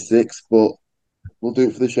make it a 6, but we'll do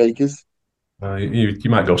it for the Shakers. You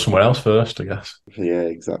might go somewhere else first, I guess. Yeah,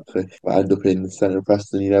 exactly. I end up in the centre of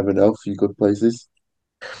Preston. You never know. A few good places.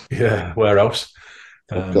 Yeah, where else?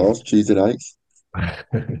 Of course, Tuesday nights. I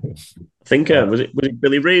think was it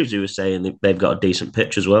Billy Reeves who was saying that they've got a decent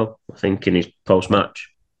pitch as well. I think in his post match,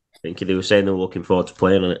 I think they were saying they were looking forward to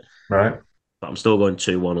playing on it. Right. But I'm still going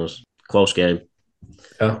 2-1 us. Close game.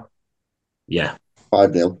 Yeah.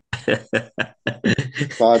 5-0.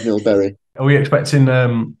 5-0 Berry. Are we expecting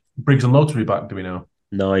Briggs and Lowe to be back? Do we know?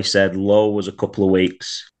 No, he said Lowe was a couple of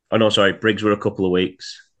weeks. Oh no, sorry, Briggs were a couple of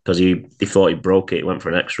weeks because he thought he broke it. He went for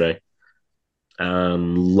an X-ray.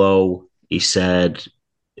 Lowe, he said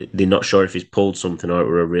they're not sure if he's pulled something or it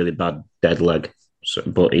were a really bad dead leg. So,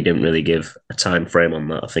 but he didn't really give a time frame on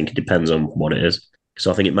that. I think it depends on what it is.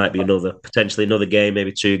 So I think it might be potentially another game,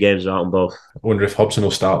 maybe 2 games out on both. I wonder if Hobson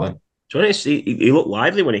will start then. To be honest, he looked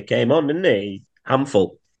lively when he came on, didn't he?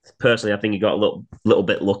 Handful. Personally, I think he got a little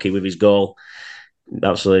bit lucky with his goal.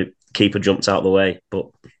 Absolutely, keeper jumped out of the way, but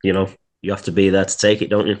you have to be there to take it,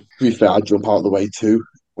 don't you? To be fair, I jump out of the way too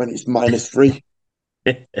when it's -3.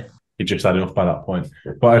 He just had enough by that point.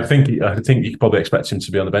 But I think you could probably expect him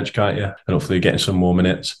to be on the bench, can't you? And hopefully getting some more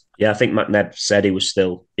minutes. Yeah, I think McNabb said he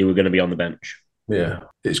were going to be on the bench. Yeah,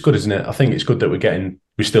 it's good, isn't it? I think it's good that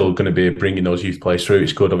we're still going to be bringing those youth players through.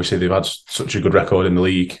 It's good. Obviously, they've had such a good record in the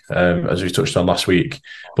league, as we touched on last week.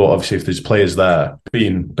 But obviously, if there's players there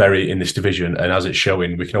being buried in this division, and as it's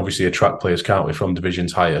showing, we can obviously attract players, can't we, from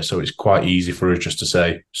divisions higher. So it's quite easy for us just to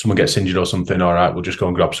say, someone gets injured or something, all right, we'll just go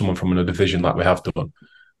and grab someone from another division like we have done.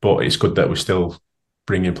 But it's good that we're still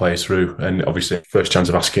bringing players through. And obviously, first chance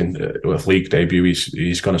of asking with league debut,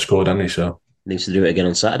 he's going to score, doesn't he? So needs to do it again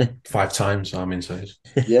on Saturday. 5 times, Armin says.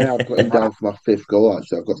 Yeah, I've got him down for my 5th goal,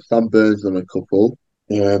 actually. I've got Sam Burns on a couple.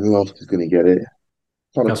 Who else is going to get it?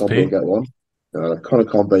 Connor Combe will get one. Connor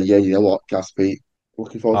Combe, yeah, you know what? Gas Pete.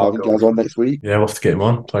 Looking forward to having Gaz on next week. Yeah, we'll have to get him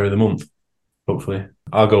on. Player of the month, hopefully.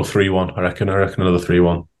 I'll go 3-1, I reckon. Another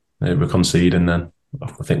 3-1. We concede, and then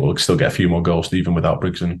I think we'll still get a few more goals, even without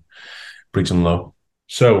Briggs and Lowe.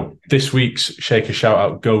 So this week's Shaker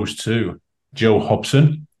shout-out goes to Joe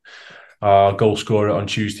Hobson, our goal scorer on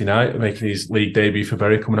Tuesday night, making his league debut for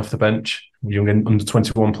Bury, coming off the bench, young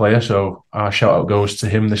under-21 player. So our shout-out goes to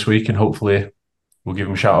him this week, and hopefully we'll give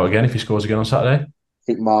him a shout-out again if he scores again on Saturday. I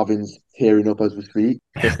think Marvin's tearing up as we speak.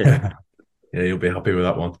 Yeah, he'll be happy with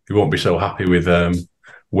that one. He won't be so happy with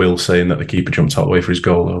Will saying that the keeper jumped out of the way for his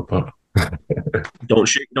goal, though. But don't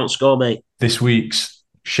shoot, don't score, mate. This week's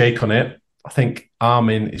shake on it, I think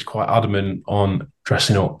Armin is quite adamant on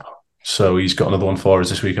dressing up. So he's got another one for us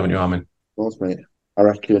this week, haven't you, Armin? Of course, mate. I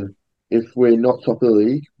reckon if we're not top of the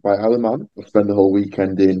league by our man, we'll spend the whole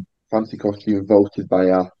weekend in fancy costume voted by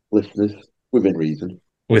our listeners within reason.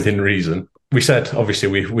 Within reason. We said, obviously,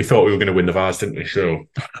 we thought we were going to win the Vase, didn't we? So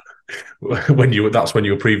that's when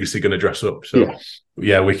you were previously going to dress up. So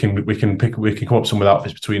yeah, we can come up with some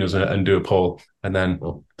outfits between us and do a poll, and then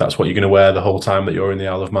that's what you're going to wear the whole time that you're in the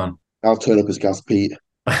Isle of Man. I'll turn up as Gas Pete.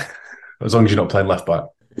 As long as you're not playing left back.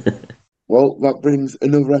 Well, that brings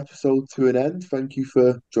another episode to an end. Thank you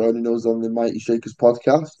for joining us on the Mighty Shakers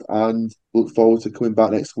podcast, and look forward to coming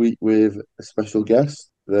back next week with a special guest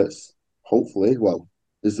that's hopefully,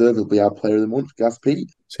 deservedly our player of the month, Gas Pete.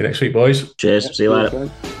 See you next week, boys. Cheers. See you later.